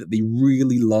told you that they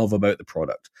really love about the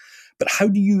product. But how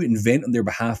do you invent on their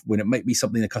behalf when it might be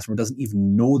something the customer doesn't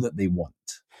even know that they want?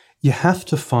 You have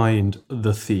to find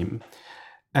the theme.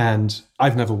 And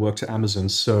I've never worked at Amazon,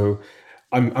 so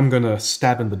I'm going to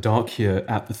stab in the dark here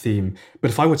at the theme. But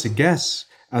if I were to guess,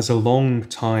 as a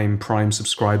long-time Prime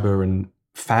subscriber and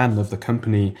fan of the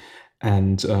company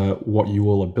and what you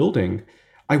all are building,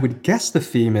 I would guess the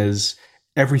theme is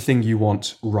everything you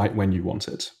want right when you want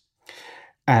it.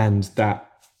 And that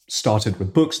started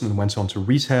with books and then went on to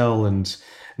retail, and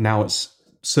now it's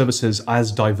services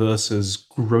as diverse as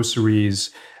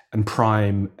groceries and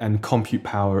Prime and compute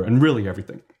power and really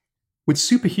everything. With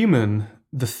Superhuman,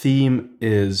 the theme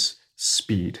is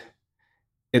speed.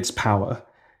 It's power.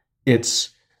 It's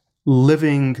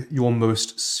living your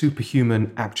most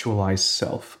superhuman actualized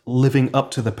self, living up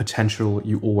to the potential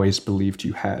you always believed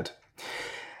you had.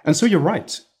 And so you're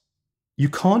right. You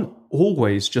can't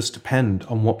always just depend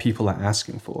on what people are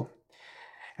asking for.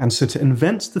 And so to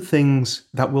invent the things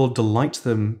that will delight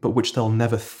them, but which they'll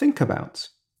never think about,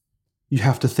 you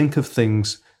have to think of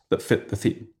things that fit the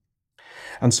theme.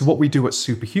 And so what we do at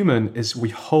Superhuman is we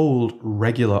hold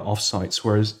regular offsites,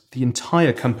 whereas the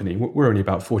entire company, we're only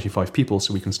about 45 people,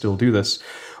 so we can still do this.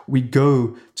 We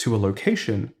go to a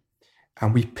location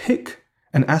and we pick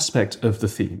an aspect of the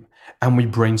theme and we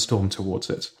brainstorm towards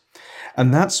it.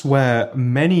 And that's where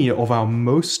many of our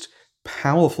most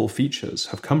powerful features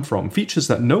have come from, features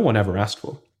that no one ever asked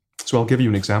for. So I'll give you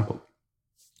an example.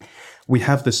 We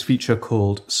have this feature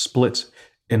called Split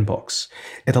Inbox.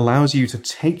 It allows you to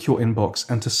take your inbox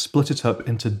and to split it up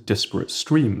into disparate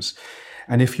streams.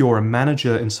 And if you're a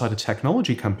manager inside a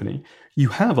technology company, you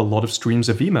have a lot of streams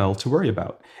of email to worry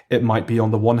about. It might be,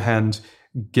 on the one hand,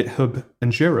 GitHub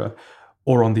and Jira,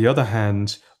 or on the other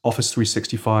hand, Office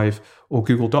 365 or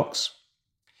Google Docs.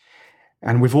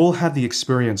 And we've all had the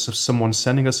experience of someone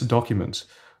sending us a document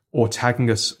or tagging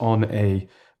us on a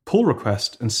pull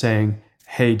request and saying,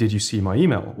 hey, did you see my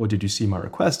email? Or did you see my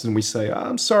request? And we say,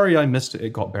 I'm sorry, I missed it.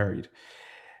 It got buried.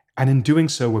 And in doing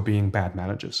so, we're being bad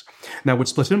managers. Now, with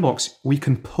Split Inbox, we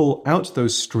can pull out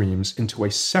those streams into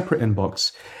a separate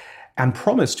inbox and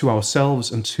promise to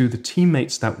ourselves and to the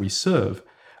teammates that we serve,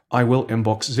 I will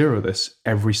inbox zero this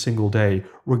every single day,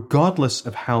 regardless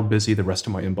of how busy the rest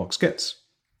of my inbox gets.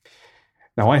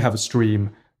 Now, I have a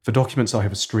stream for documents, I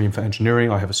have a stream for engineering,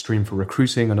 I have a stream for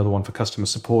recruiting, another one for customer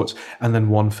support, and then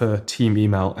one for team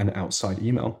email and outside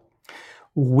email.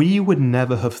 We would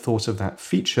never have thought of that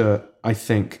feature, I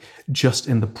think, just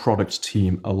in the product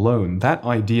team alone. That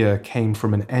idea came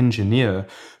from an engineer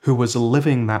who was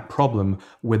living that problem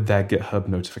with their GitHub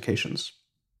notifications.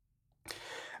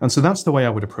 And so that's the way I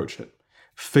would approach it.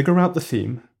 Figure out the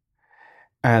theme,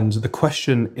 and the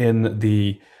question in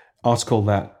the article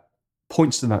that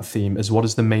points to that theme is, what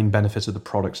is the main benefit of the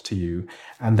product to you?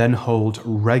 And then hold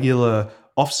regular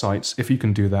offsites, if you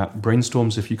can do that,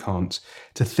 brainstorms if you can't,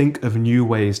 to think of new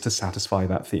ways to satisfy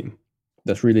that theme.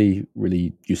 That's really,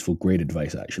 really useful, great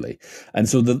advice, actually. And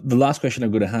so the last question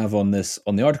I'm going to have on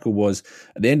the article was,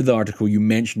 at the end of the article, you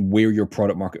mentioned where your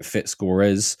product market fit score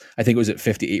is. I think it was at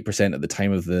 58% at the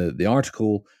time of the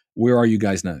article. Where are you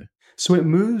guys now? So it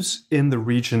moves in the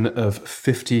region of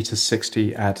 50 to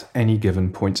 60 at any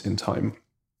given point in time.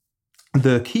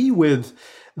 The key with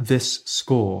this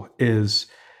score is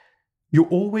you're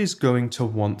always going to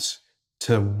want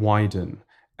to widen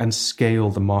and scale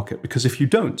the market, because if you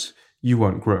don't, you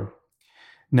won't grow.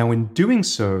 Now, in doing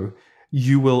so,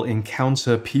 you will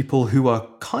encounter people who are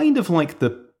kind of like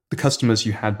the customers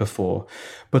you had before,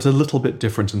 but a little bit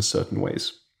different in certain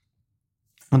ways.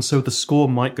 And so the score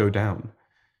might go down.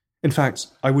 In fact,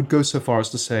 I would go so far as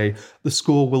to say the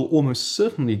score will almost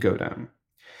certainly go down.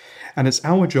 And it's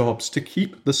our jobs to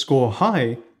keep the score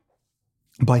high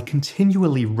by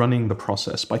continually running the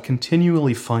process, by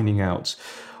continually finding out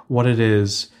what it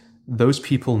is those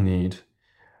people need,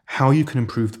 how you can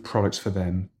improve the products for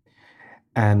them,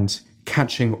 and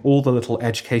catching all the little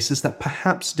edge cases that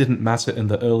perhaps didn't matter in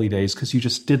the early days because you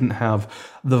just didn't have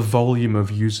the volume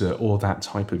of user or that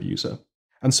type of user.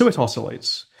 And so it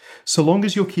oscillates. So long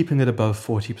as you're keeping it above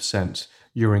 40%,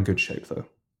 you're in good shape, though.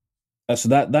 So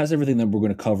that's everything that we're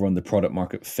going to cover on the product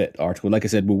market fit article. Like I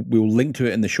said, we'll link to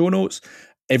it in the show notes.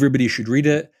 Everybody should read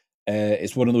it.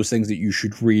 It's one of those things that you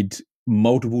should read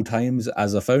multiple times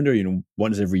as a founder,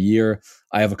 once every year.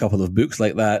 I have a couple of books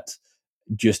like that.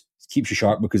 Just keeps you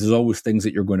sharp, because there's always things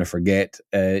that you're going to forget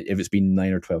if it's been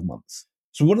 9 or 12 months.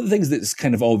 So one of the things that's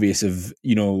kind of obvious, of,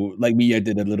 like me, I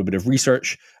did a little bit of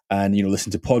research and,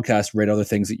 listened to podcasts, read other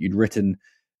things that you'd written.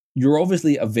 You're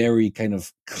obviously a very kind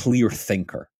of clear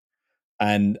thinker.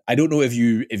 And I don't know if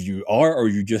you are, or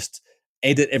you just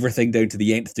edit everything down to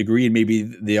the nth degree, and maybe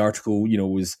the article,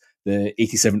 was the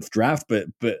 87th draft,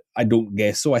 but I don't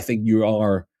guess so. I think you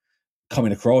are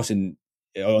coming across on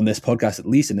this podcast, at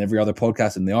least, and every other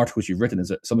podcast, and the articles you've written, is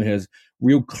that someone who has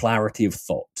real clarity of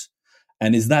thought.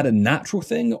 And is that a natural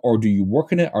thing, or do you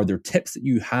work in it? Are there tips that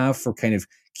you have for kind of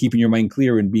keeping your mind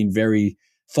clear and being very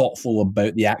thoughtful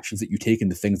about the actions that you take and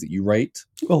the things that you write?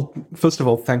 Well, first of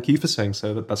all, thank you for saying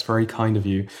so. That's very kind of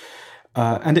you.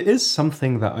 And it is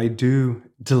something that I do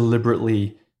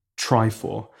deliberately try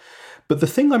for. But the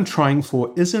thing I'm trying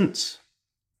for isn't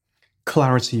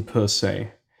clarity per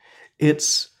se.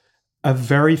 It's a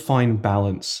very fine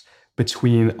balance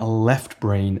between a left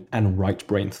brain and right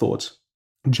brain thought.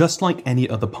 Just like any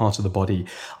other part of the body,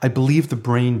 I believe the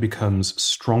brain becomes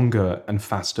stronger and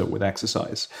faster with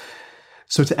exercise.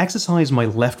 So to exercise my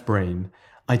left brain,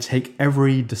 I take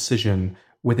every decision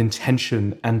with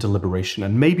intention and deliberation,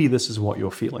 and maybe this is what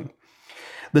you're feeling.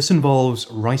 This involves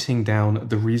writing down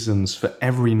the reasons for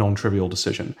every non-trivial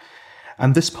decision.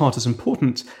 And this part is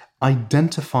important,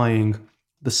 identifying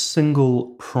the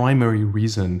single primary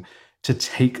reason to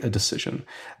take a decision.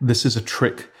 This is a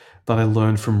trick that I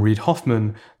learned from Reid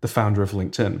Hoffman, the founder of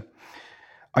LinkedIn.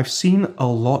 I've seen a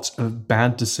lot of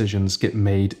bad decisions get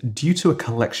made due to a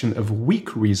collection of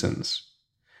weak reasons,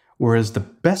 whereas the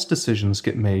best decisions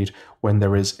get made when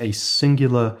there is a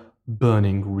singular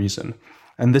burning reason.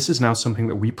 And this is now something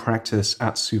that we practice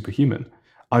at Superhuman.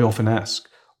 I often ask,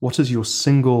 what is your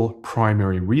single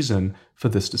primary reason for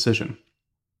this decision?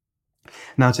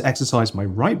 Now, to exercise my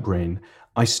right brain,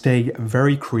 I stay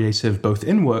very creative both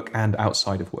in work and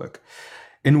outside of work.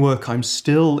 In work, I'm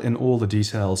still in all the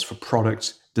details for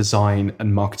product, design,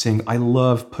 and marketing. I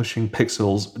love pushing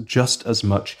pixels just as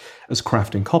much as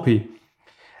crafting copy.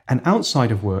 And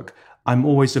outside of work, I'm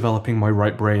always developing my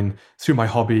right brain through my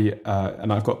hobby,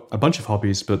 and I've got a bunch of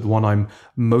hobbies, but the one I'm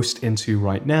most into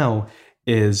right now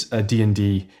is a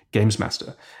D&D games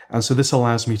master. And so this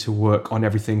allows me to work on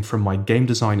everything from my game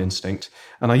design instinct.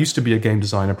 And I used to be a game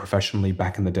designer professionally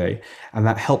back in the day, and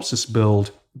that helps us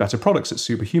build better products at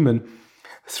Superhuman,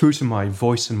 through to my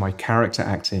voice and my character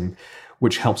acting,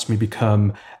 which helps me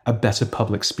become a better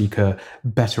public speaker,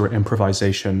 better at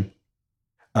improvisation,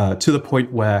 to the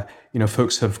point where,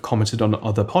 folks have commented on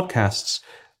other podcasts,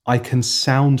 I can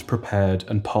sound prepared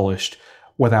and polished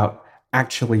without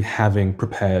actually having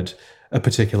prepared a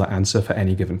particular answer for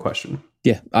any given question.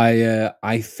 Yeah,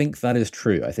 I think that is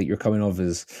true. I think you're coming off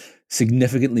as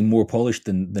significantly more polished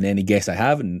than any guest I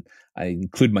have, and I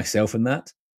include myself in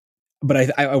that.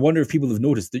 But I wonder if people have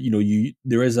noticed that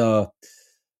there is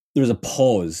a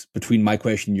pause between my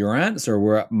question and your answer,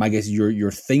 where my guess is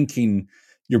you're thinking,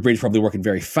 your brain's probably working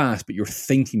very fast, but you're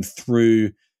thinking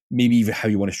through maybe even how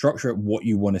you want to structure it, what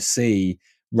you want to say,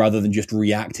 rather than just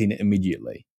reacting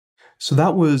immediately. So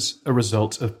that was a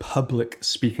result of public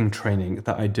speaking training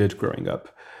that I did growing up.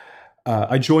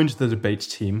 I joined the debate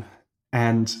team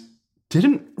and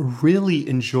didn't really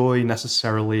enjoy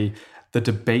necessarily the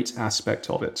debate aspect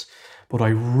of it. What I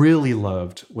really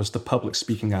loved was the public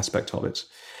speaking aspect of it.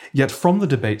 Yet from the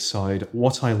debate side,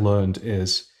 what I learned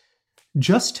is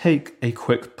just take a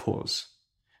quick pause.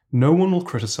 No one will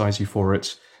criticize you for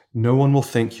it. No one will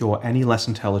think you're any less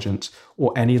intelligent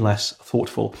or any less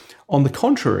thoughtful. On the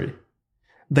contrary,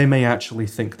 they may actually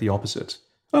think the opposite.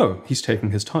 Oh, he's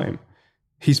taking his time.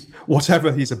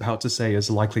 Whatever he's about to say is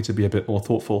likely to be a bit more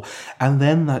thoughtful. And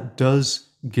then that does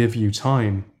give you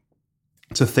time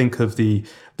to think of the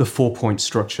 4-point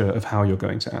structure of how you're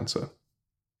going to answer.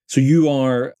 So you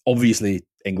are obviously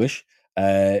English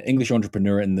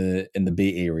entrepreneur in the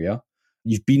Bay Area.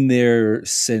 You've been there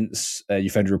since you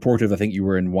founded Reportive. I think you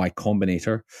were in Y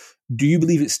Combinator. Do you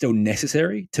believe it's still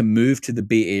necessary to move to the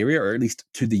Bay Area, or at least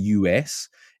to the US,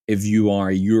 if you are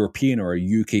a European or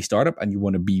a UK startup and you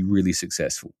want to be really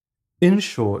successful? In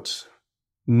short,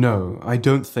 no, I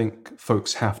don't think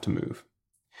folks have to move.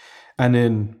 And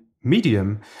in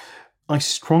medium, I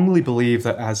strongly believe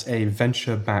that as a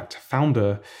venture-backed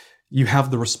founder, you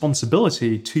have the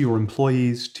responsibility to your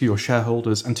employees, to your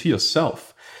shareholders, and to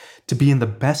yourself to be in the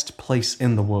best place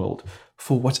in the world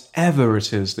for whatever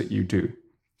it is that you do.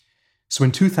 So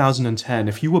in 2010,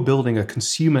 if you were building a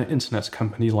consumer internet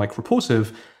company like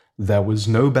Reportive, there was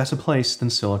no better place than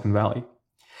Silicon Valley.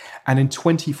 And in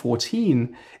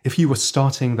 2014, if you were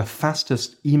starting the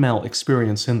fastest email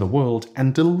experience in the world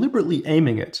and deliberately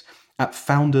aiming it at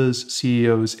founders,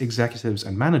 CEOs, executives,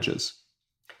 and managers,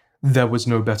 there was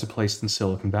no better place than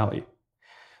Silicon Valley.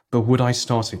 But would I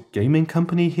start a gaming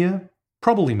company here?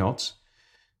 Probably not.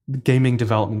 The gaming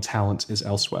development talent is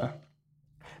elsewhere.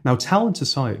 Now, talent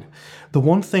aside, the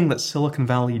one thing that Silicon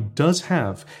Valley does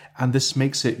have, and this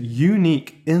makes it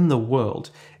unique in the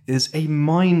world, is a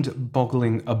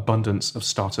mind-boggling abundance of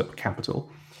startup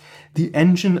capital. The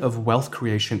engine of wealth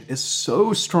creation is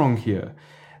so strong here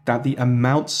that the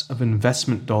amounts of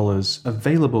investment dollars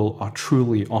available are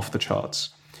truly off the charts.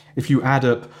 If you add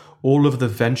up all of the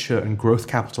venture and growth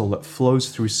capital that flows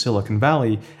through Silicon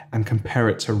Valley and compare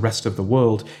it to the rest of the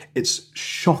world, it's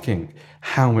shocking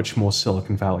how much more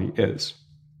Silicon Valley is.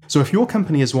 So if your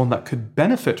company is one that could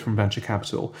benefit from venture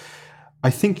capital, I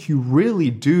think you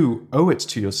really do owe it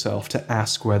to yourself to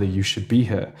ask whether you should be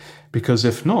here, because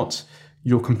if not,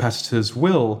 your competitors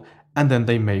will, and then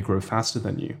they may grow faster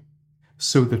than you.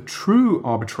 So the true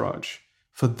arbitrage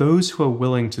for those who are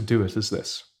willing to do it is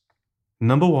this.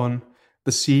 Number one,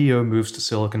 the CEO moves to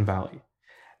Silicon Valley.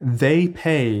 They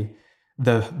pay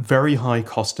the very high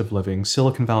cost of living.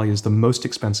 Silicon Valley is the most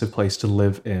expensive place to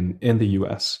live in the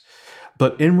US.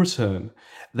 But in return,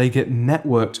 they get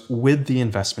networked with the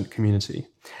investment community,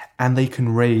 and they can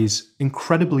raise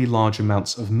incredibly large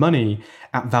amounts of money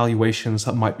at valuations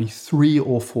that might be 3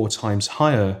 or 4 times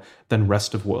higher than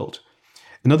rest of world.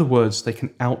 In other words, they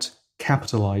can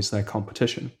out-capitalize their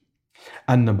competition.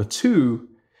 And number 2,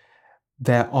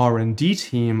 their R&D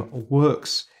team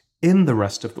works in the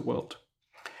rest of the world.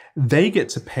 They get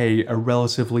to pay a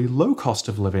relatively low cost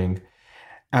of living,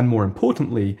 and more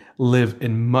importantly, live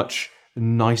in much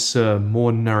nicer,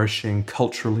 more nourishing,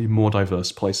 culturally more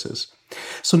diverse places.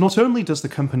 So not only does the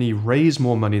company raise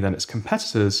more money than its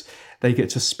competitors, they get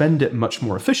to spend it much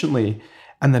more efficiently,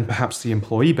 and then perhaps the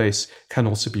employee base can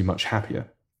also be much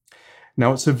happier.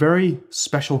 Now, it's a very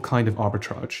special kind of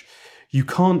arbitrage. You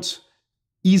can't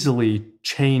easily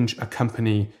change a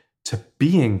company to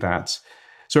being that.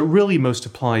 So it really most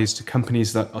applies to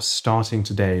companies that are starting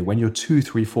today. When you're 2,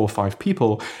 3, 4, 5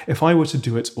 people, if I were to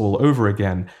do it all over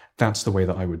again, that's the way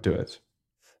that I would do it.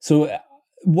 So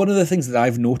one of the things that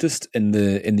I've noticed in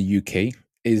the UK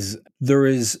is there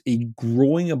is a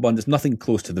growing abundance, nothing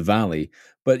close to the Valley,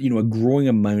 but a growing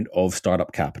amount of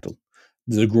startup capital.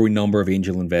 There's a growing number of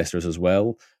angel investors as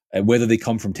well, whether they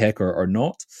come from tech or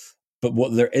not. But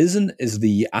what there isn't is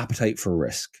the appetite for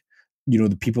risk.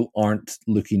 The people aren't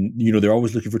looking, they're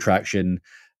always looking for traction.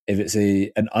 If it's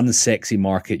an unsexy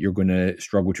market, you're going to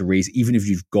struggle to raise, even if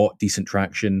you've got decent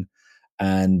traction.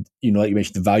 And, like you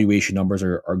mentioned, the valuation numbers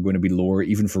are going to be lower,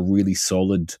 even for really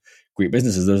solid, great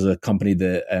businesses. There's a company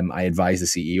that I advise the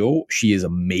CEO. She is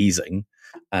amazing.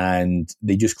 And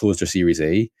they just closed their Series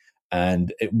A.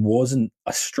 And it wasn't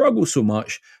a struggle so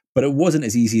much, but it wasn't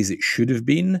as easy as it should have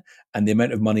been. And the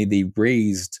amount of money they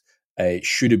raised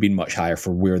should have been much higher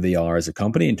for where they are as a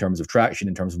company in terms of traction,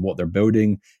 in terms of what they're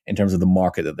building, in terms of the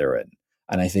market that they're in.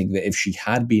 And I think that if she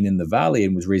had been in the Valley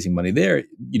and was raising money there, it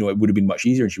would have been much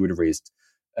easier and she would have raised,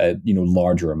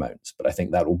 larger amounts. But I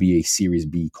think that will be a Series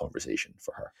B conversation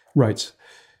for her. Right.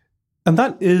 And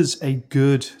that is a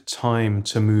good time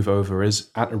to move over,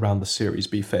 is at around the Series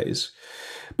B phase.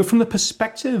 But from the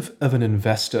perspective of an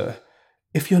investor,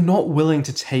 if you're not willing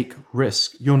to take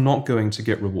risk, you're not going to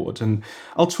get reward. And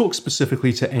I'll talk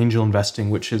specifically to angel investing,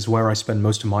 which is where I spend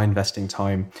most of my investing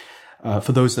time.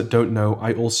 For those that don't know,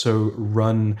 I also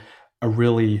run a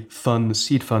really fun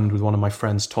seed fund with one of my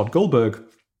friends, Todd Goldberg.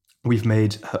 We've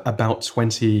made about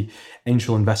 20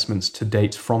 angel investments to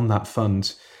date from that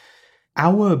fund.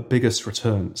 Our biggest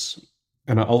returns,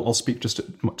 and I'll speak just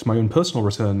to my own personal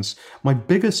returns, my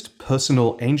biggest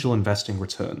personal angel investing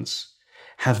returns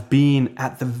have been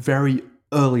at the very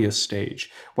earliest stage,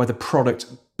 where the product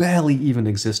barely even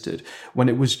existed, when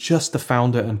it was just the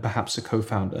founder and perhaps a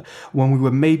co-founder, when we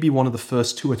were maybe one of the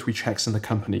first 2 or 3 checks in the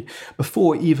company,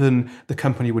 before even the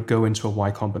company would go into a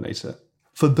Y Combinator.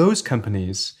 For those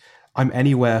companies, I'm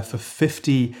anywhere for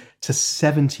 50 to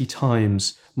 70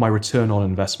 times my return on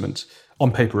investment.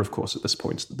 On paper, of course, at this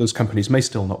point. Those companies may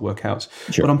still not work out.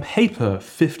 Sure. But on paper,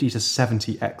 50 to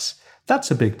 70x.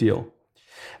 That's a big deal.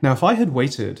 Now, if I had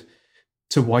waited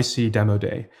to YC Demo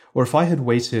Day, or if I had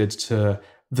waited to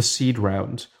the seed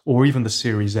round, or even the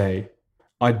Series A,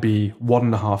 I'd be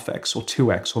 1.5x or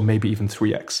 2x, or maybe even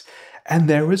 3x. And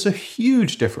there is a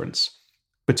huge difference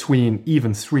between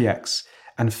even 3x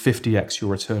and 50x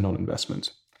your return on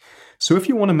investment. So if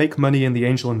you want to make money in the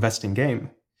angel investing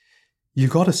game, you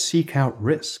got to seek out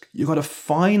risk. You got to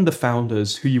find the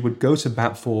founders who you would go to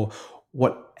bat for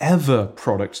whatever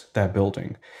product they're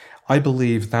building. I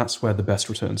believe that's where the best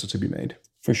returns are to be made.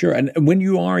 For sure. And when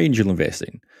you are angel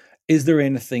investing, is there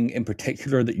anything in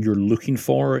particular that you're looking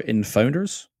for in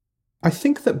founders? I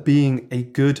think that being a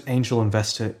good angel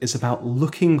investor is about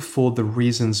looking for the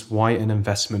reasons why an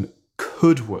investment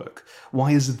could work.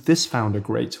 Why is this founder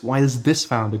great? Why is this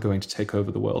founder going to take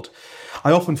over the world?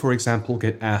 I often, for example,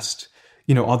 get asked,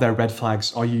 are there red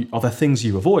flags? Are there things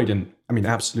you avoid? And I mean,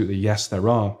 absolutely, yes, there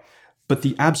are. But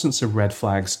the absence of red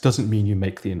flags doesn't mean you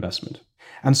make the investment.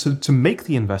 And so to make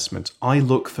the investment, I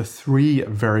look for 3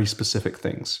 very specific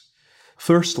things.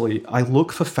 Firstly, I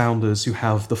look for founders who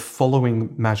have the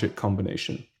following magic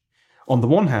combination. On the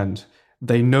one hand,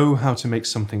 they know how to make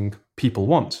something people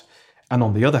want. And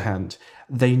on the other hand,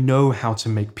 they know how to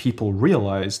make people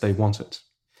realize they want it.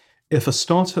 If a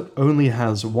startup only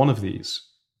has one of these,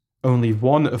 only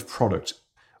one of product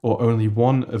or only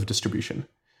one of distribution,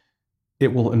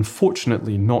 it will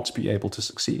unfortunately not be able to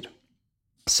succeed.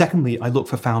 Secondly, I look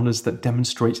for founders that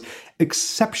demonstrate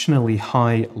exceptionally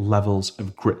high levels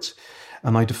of grit.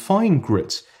 And I define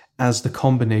grit as the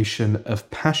combination of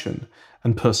passion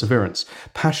and perseverance.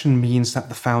 Passion means that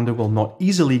the founder will not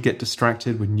easily get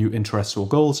distracted with new interests or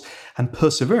goals, and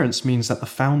perseverance means that the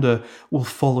founder will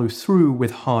follow through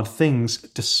with hard things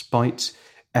despite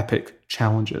epic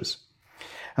challenges.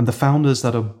 And the founders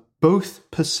that are both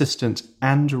persistent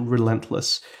and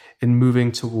relentless in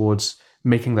moving towards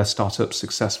making their startup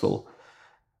successful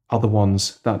are the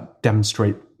ones that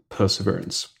demonstrate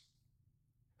perseverance.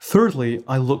 Thirdly,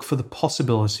 I look for the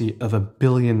possibility of $1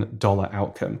 billion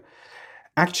outcome.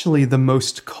 Actually, the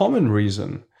most common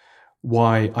reason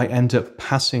why I end up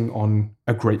passing on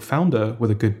a great founder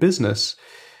with a good business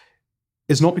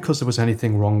is not because there was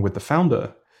anything wrong with the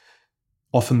founder.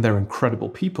 Often they're incredible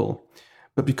people,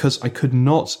 but because I could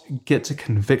not get to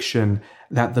conviction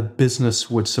that the business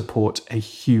would support a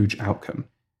huge outcome.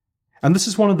 And this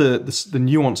is one of the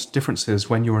nuanced differences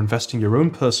when you're investing your own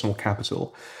personal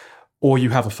capital, or you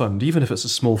have a fund, even if it's a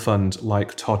small fund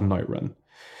like Todd and I run.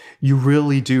 You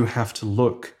really do have to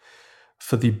look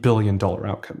for the billion-dollar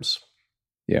outcomes.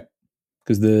 Yeah,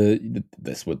 because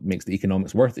that's what makes the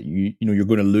economics worth it. You're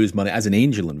going to lose money as an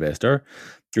angel investor.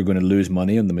 You're going to lose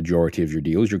money on the majority of your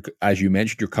deals. As you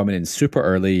mentioned, you're coming in super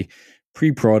early,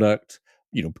 pre-product,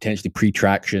 potentially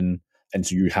pre-traction, and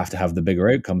so you have to have the bigger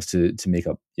outcomes to make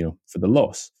up, for the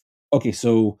loss. Okay,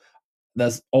 so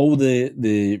that's all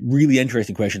the really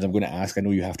interesting questions I'm going to ask. I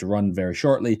know you have to run very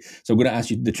shortly, so I'm going to ask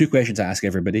you the two questions I ask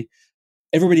everybody.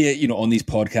 Everybody, on these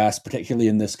podcasts, particularly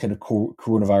in this kind of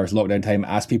coronavirus lockdown time,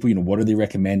 ask people, what are they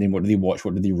recommending? What do they watch?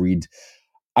 What do they read?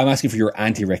 I'm asking for your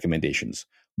anti-recommendations.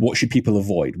 What should people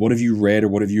avoid? What have you read or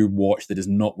what have you watched that is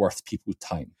not worth people's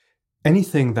time?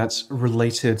 Anything that's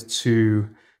related to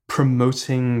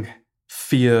promoting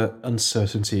fear,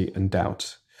 uncertainty, and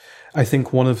doubt. I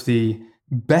think one of the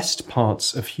best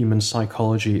parts of human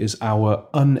psychology is our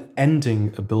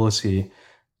unending ability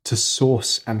to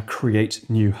source and create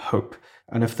new hope.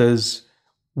 And if there's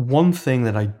one thing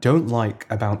that I don't like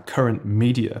about current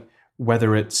media,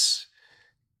 whether it's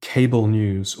cable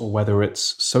news or whether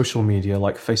it's social media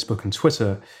like Facebook and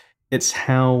Twitter, it's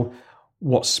how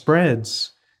what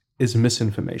spreads is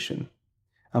misinformation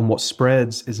and what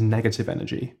spreads is negative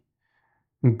energy.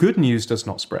 And good news does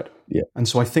not spread. Yeah. And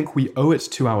so I think we owe it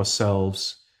to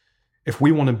ourselves, if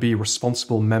we want to be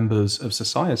responsible members of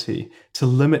society, to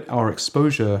limit our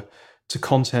exposure to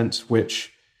content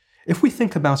which, if we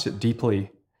think about it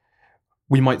deeply,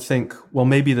 we might think, well,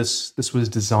 maybe this was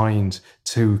designed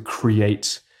to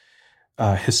create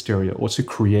hysteria or to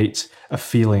create a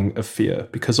feeling of fear,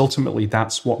 because ultimately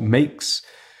that's what makes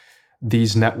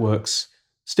these networks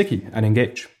sticky and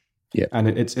engage. Yeah. And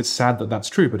it's sad that that's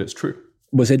true, but it's true.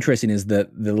 What's interesting is that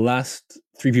the last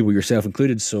three people, yourself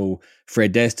included, so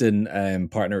Fred Destin,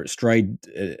 partner at Stride,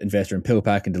 investor in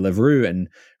PillPack and Deliveroo, and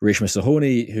Reshma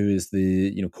Sohoni, who is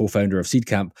the co-founder of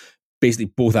Seedcamp,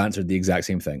 basically both answered the exact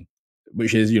same thing,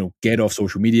 which is, get off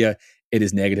social media. It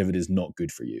is negative. It is not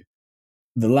good for you.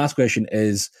 The last question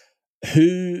is,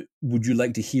 who would you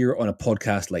like to hear on a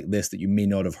podcast like this that you may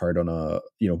not have heard on a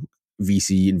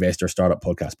VC investor startup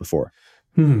podcast before?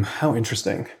 How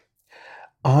interesting.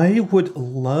 I would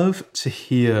love to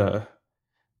hear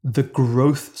the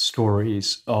growth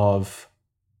stories of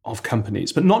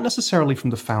companies, but not necessarily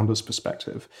from the founder's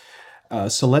perspective.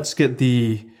 So let's get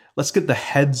the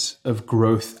heads of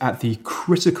growth at the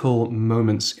critical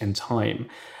moments in time.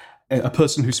 A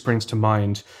person who springs to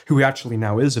mind, who actually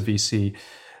now is a VC,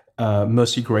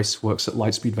 Mercy Grace, works at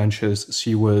Lightspeed Ventures.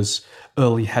 She was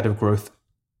early head of growth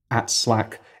at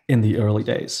Slack in the early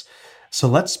days. So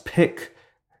let's pick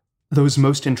those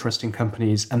most interesting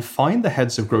companies and find the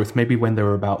heads of growth, maybe when there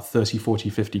are about 30, 40,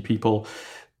 50 people,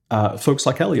 folks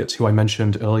like Elliot, who I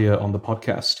mentioned earlier on the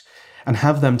podcast, and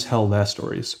have them tell their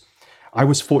stories. I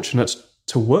was fortunate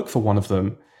to work for one of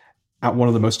them at one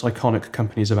of the most iconic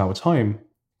companies of our time,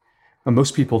 and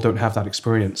most people don't have that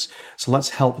experience. So let's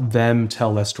help them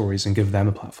tell their stories and give them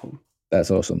a platform.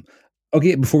 That's awesome.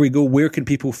 Okay, before we go, where can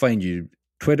people find you?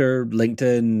 Twitter,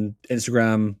 LinkedIn,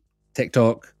 Instagram,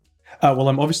 TikTok? Well,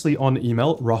 I'm obviously on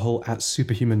email,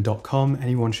 rahul@superhuman.com.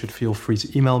 Anyone should feel free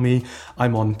to email me.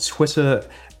 I'm on Twitter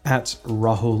at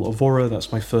Rahul Vora.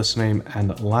 That's my first name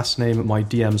and last name. My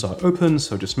DMs are open,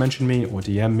 so just mention me or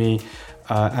DM me.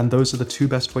 And those are the two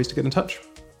best ways to get in touch.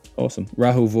 Awesome.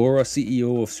 Rahul Vora,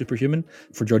 CEO of Superhuman,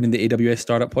 for joining the AWS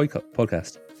Startup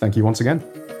Podcast. Thank you once again.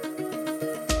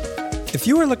 If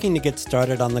you are looking to get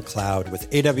started on the cloud with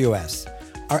AWS,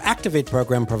 our Activate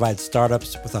program provides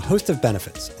startups with a host of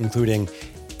benefits, including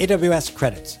AWS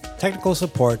credits, technical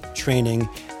support, training,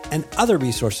 and other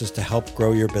resources to help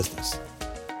grow your business.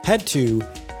 Head to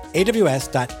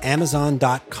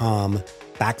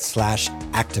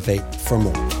aws.amazon.com/activate for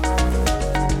more.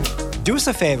 Do us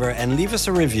a favor and leave us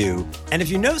a review. And if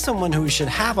you know someone who we should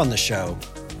have on the show,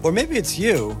 or maybe it's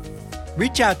you,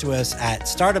 reach out to us at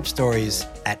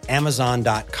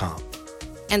startupstories@amazon.com.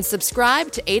 And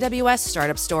subscribe to AWS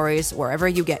Startup Stories wherever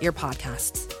you get your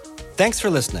podcasts. Thanks for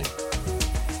listening.